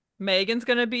 Megan's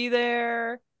gonna be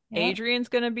there. Yeah. Adrian's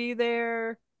gonna be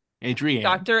there. Adrienne.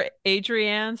 Dr.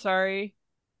 Adrienne, sorry.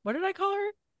 What did I call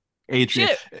her? Adrienne.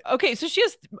 Okay, so she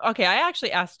has okay, I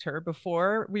actually asked her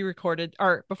before we recorded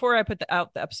or before I put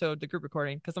out the episode, the group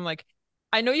recording, because I'm like,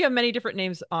 I know you have many different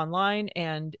names online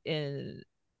and in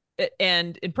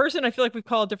person, I feel like we've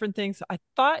called different things. I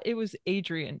thought it was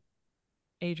Adrian.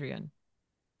 Adrian.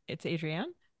 It's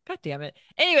Adrienne? God damn it.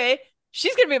 Anyway,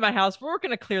 she's gonna be at my house. We're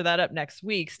gonna clear that up next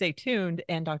week. Stay tuned.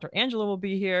 And Dr. Angela will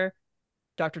be here.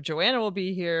 Dr. Joanna will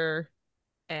be here.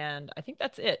 And I think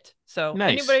that's it. So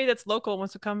Nice. anybody that's local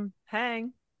wants to come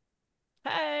hang,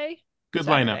 hey, Good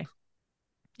Saturday. lineup.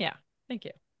 Yeah, thank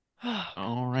you.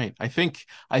 All right. I think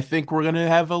we're gonna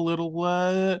have a little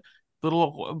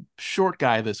short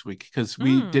guy this week because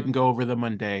we didn't go over the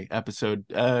Monday episode.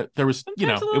 There was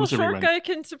Sometimes a it little was a short rerun. guy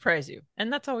can surprise you,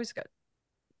 and that's always good.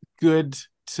 Good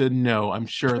to know. I'm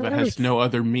sure that has no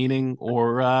other meaning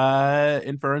or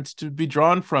inference to be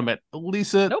drawn from it.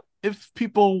 Lisa, Nope. if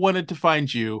people wanted to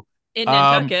find you, In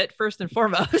Nantucket, first and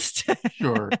foremost.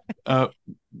 sure.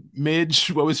 Midge,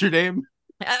 what was your name?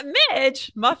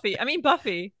 Midge, Muffy. I mean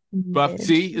Buffy.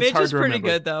 Buffy. It's Midge hard is to pretty remember.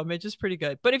 good though. Midge is pretty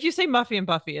good. But if you say Muffy and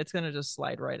Buffy, it's gonna just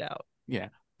slide right out. Yeah.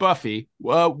 Buffy.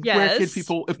 Where can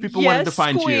people if people wanted to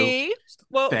find Squee. you?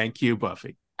 Well, Thank you,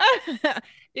 Buffy.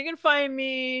 you can find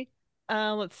me.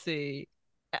 Let's see.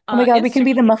 Oh my God, we can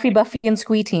be Instagram. the Muffy, Buffy, and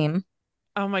Squee team.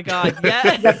 Oh my God,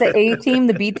 yeah. We got the A team,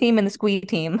 the B team, and the Squee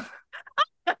team.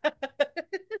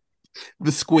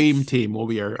 The Squeam team will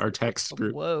be our text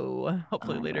group. Whoa.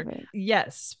 Hopefully I later. love it.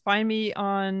 Yes. Find me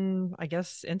on, I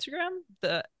guess, Instagram,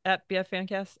 the at BF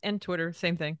Fancast, and Twitter.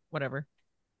 Same thing. Whatever.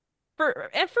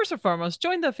 And first and foremost,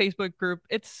 join the Facebook group.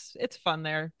 It's fun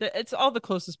there. It's all the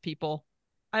closest people.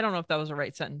 I don't know if that was a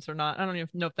right sentence or not. I don't even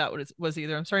know if that was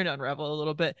either. I'm starting to unravel a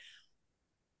little bit.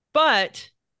 But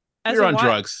as You're on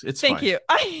drugs. It's thank fine. you.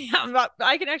 I am not.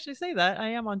 I can actually say that I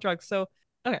am on drugs. So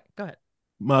okay, go ahead.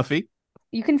 Muffy.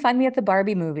 You can find me at the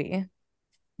Barbie movie.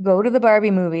 Go to the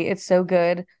Barbie movie. It's so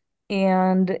good.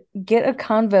 And get a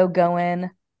convo going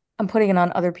I'm putting it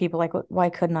on other people. Like, why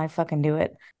couldn't I fucking do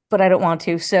it? But I don't want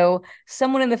to. So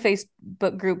someone in the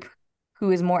Facebook group who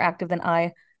is more active than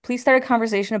I, please start a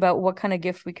conversation about what kind of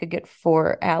gift we could get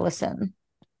for Alison.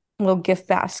 A little gift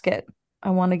basket.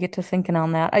 I want to get to thinking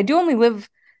on that. I do only live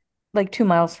like 2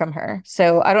 miles from her,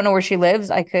 so I don't know where she lives.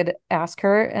 I could ask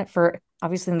her for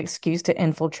obviously an excuse to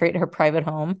infiltrate her private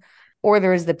home, or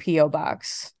there is the PO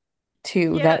box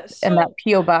too. Yeah, And that so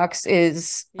PO box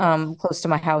is yeah. close to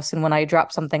my house, and when I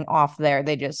drop something off there,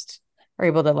 they just are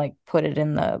able to like put it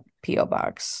in the PO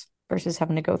box versus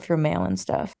having to go through mail and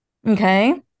stuff.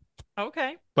 Okay.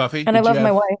 Okay. Buffy, And I did you love my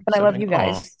have wife, and I love something? you Oh,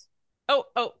 guys.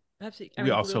 Oh, absolutely. we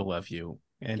Everything also blue. love you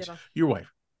and Get off. your wife.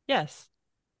 Yes.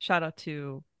 Shout out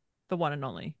to the one and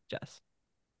only Jess.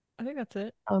 I think that's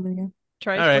it. Hallelujah. All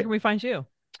Tryce, where right. can we find you?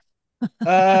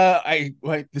 I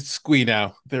like the Squee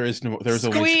now. There's only Squee,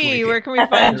 Squee. where can we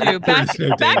find you? There is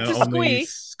no Back Dana, to only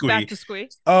Squee. Back Squee. to Squee.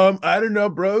 I don't know,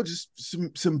 bro. Just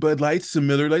some Bud Lights, some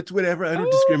Miller Lights, whatever. I don't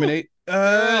Oh, discriminate.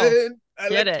 girl. I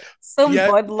Get like, it. Some yeah,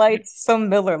 Bud Lights, some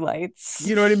Miller Lights.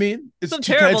 you know what I mean? It's Some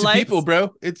two terrible kinds of people, lights.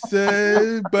 bro.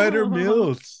 It's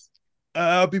buttermilks.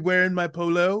 I'll be wearing my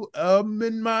polo,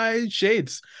 and my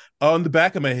shades on the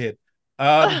back of my head.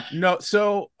 No,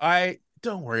 so I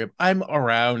don't worry. I'm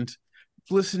around.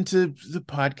 Listen to the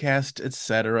podcast,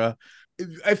 etc.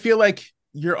 I feel like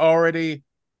you're already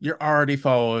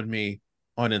following me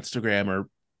on Instagram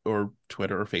or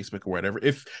Twitter or Facebook or whatever.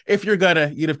 If you're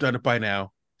gonna, you'd have done it by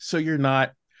now. So you're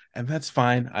not, and that's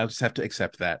fine. I'll just have to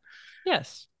accept that.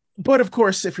 Yes. But of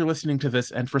course, if you're listening to this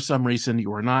and for some reason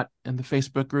you are not in the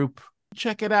Facebook group,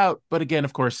 check it out. But again,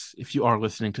 of course, if you are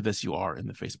listening to this, you are in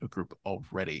the Facebook group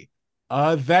already.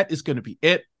 That is going to be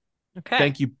it. Okay.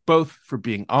 Thank you both for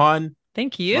being on.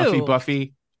 Thank you. Muffy,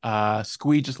 Buffy.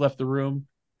 Squee just left the room.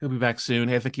 He'll be back soon.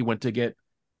 I think he went to get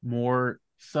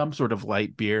some sort of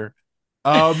light beer.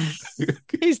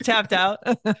 He's tapped out.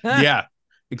 Yeah,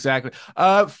 exactly.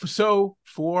 So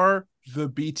for the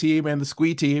B team and the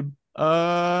Squee team,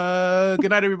 good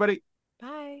night, everybody.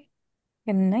 Bye.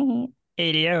 Good night.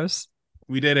 Adios.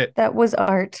 We did it. That was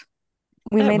art.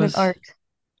 We That made was an art.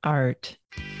 art.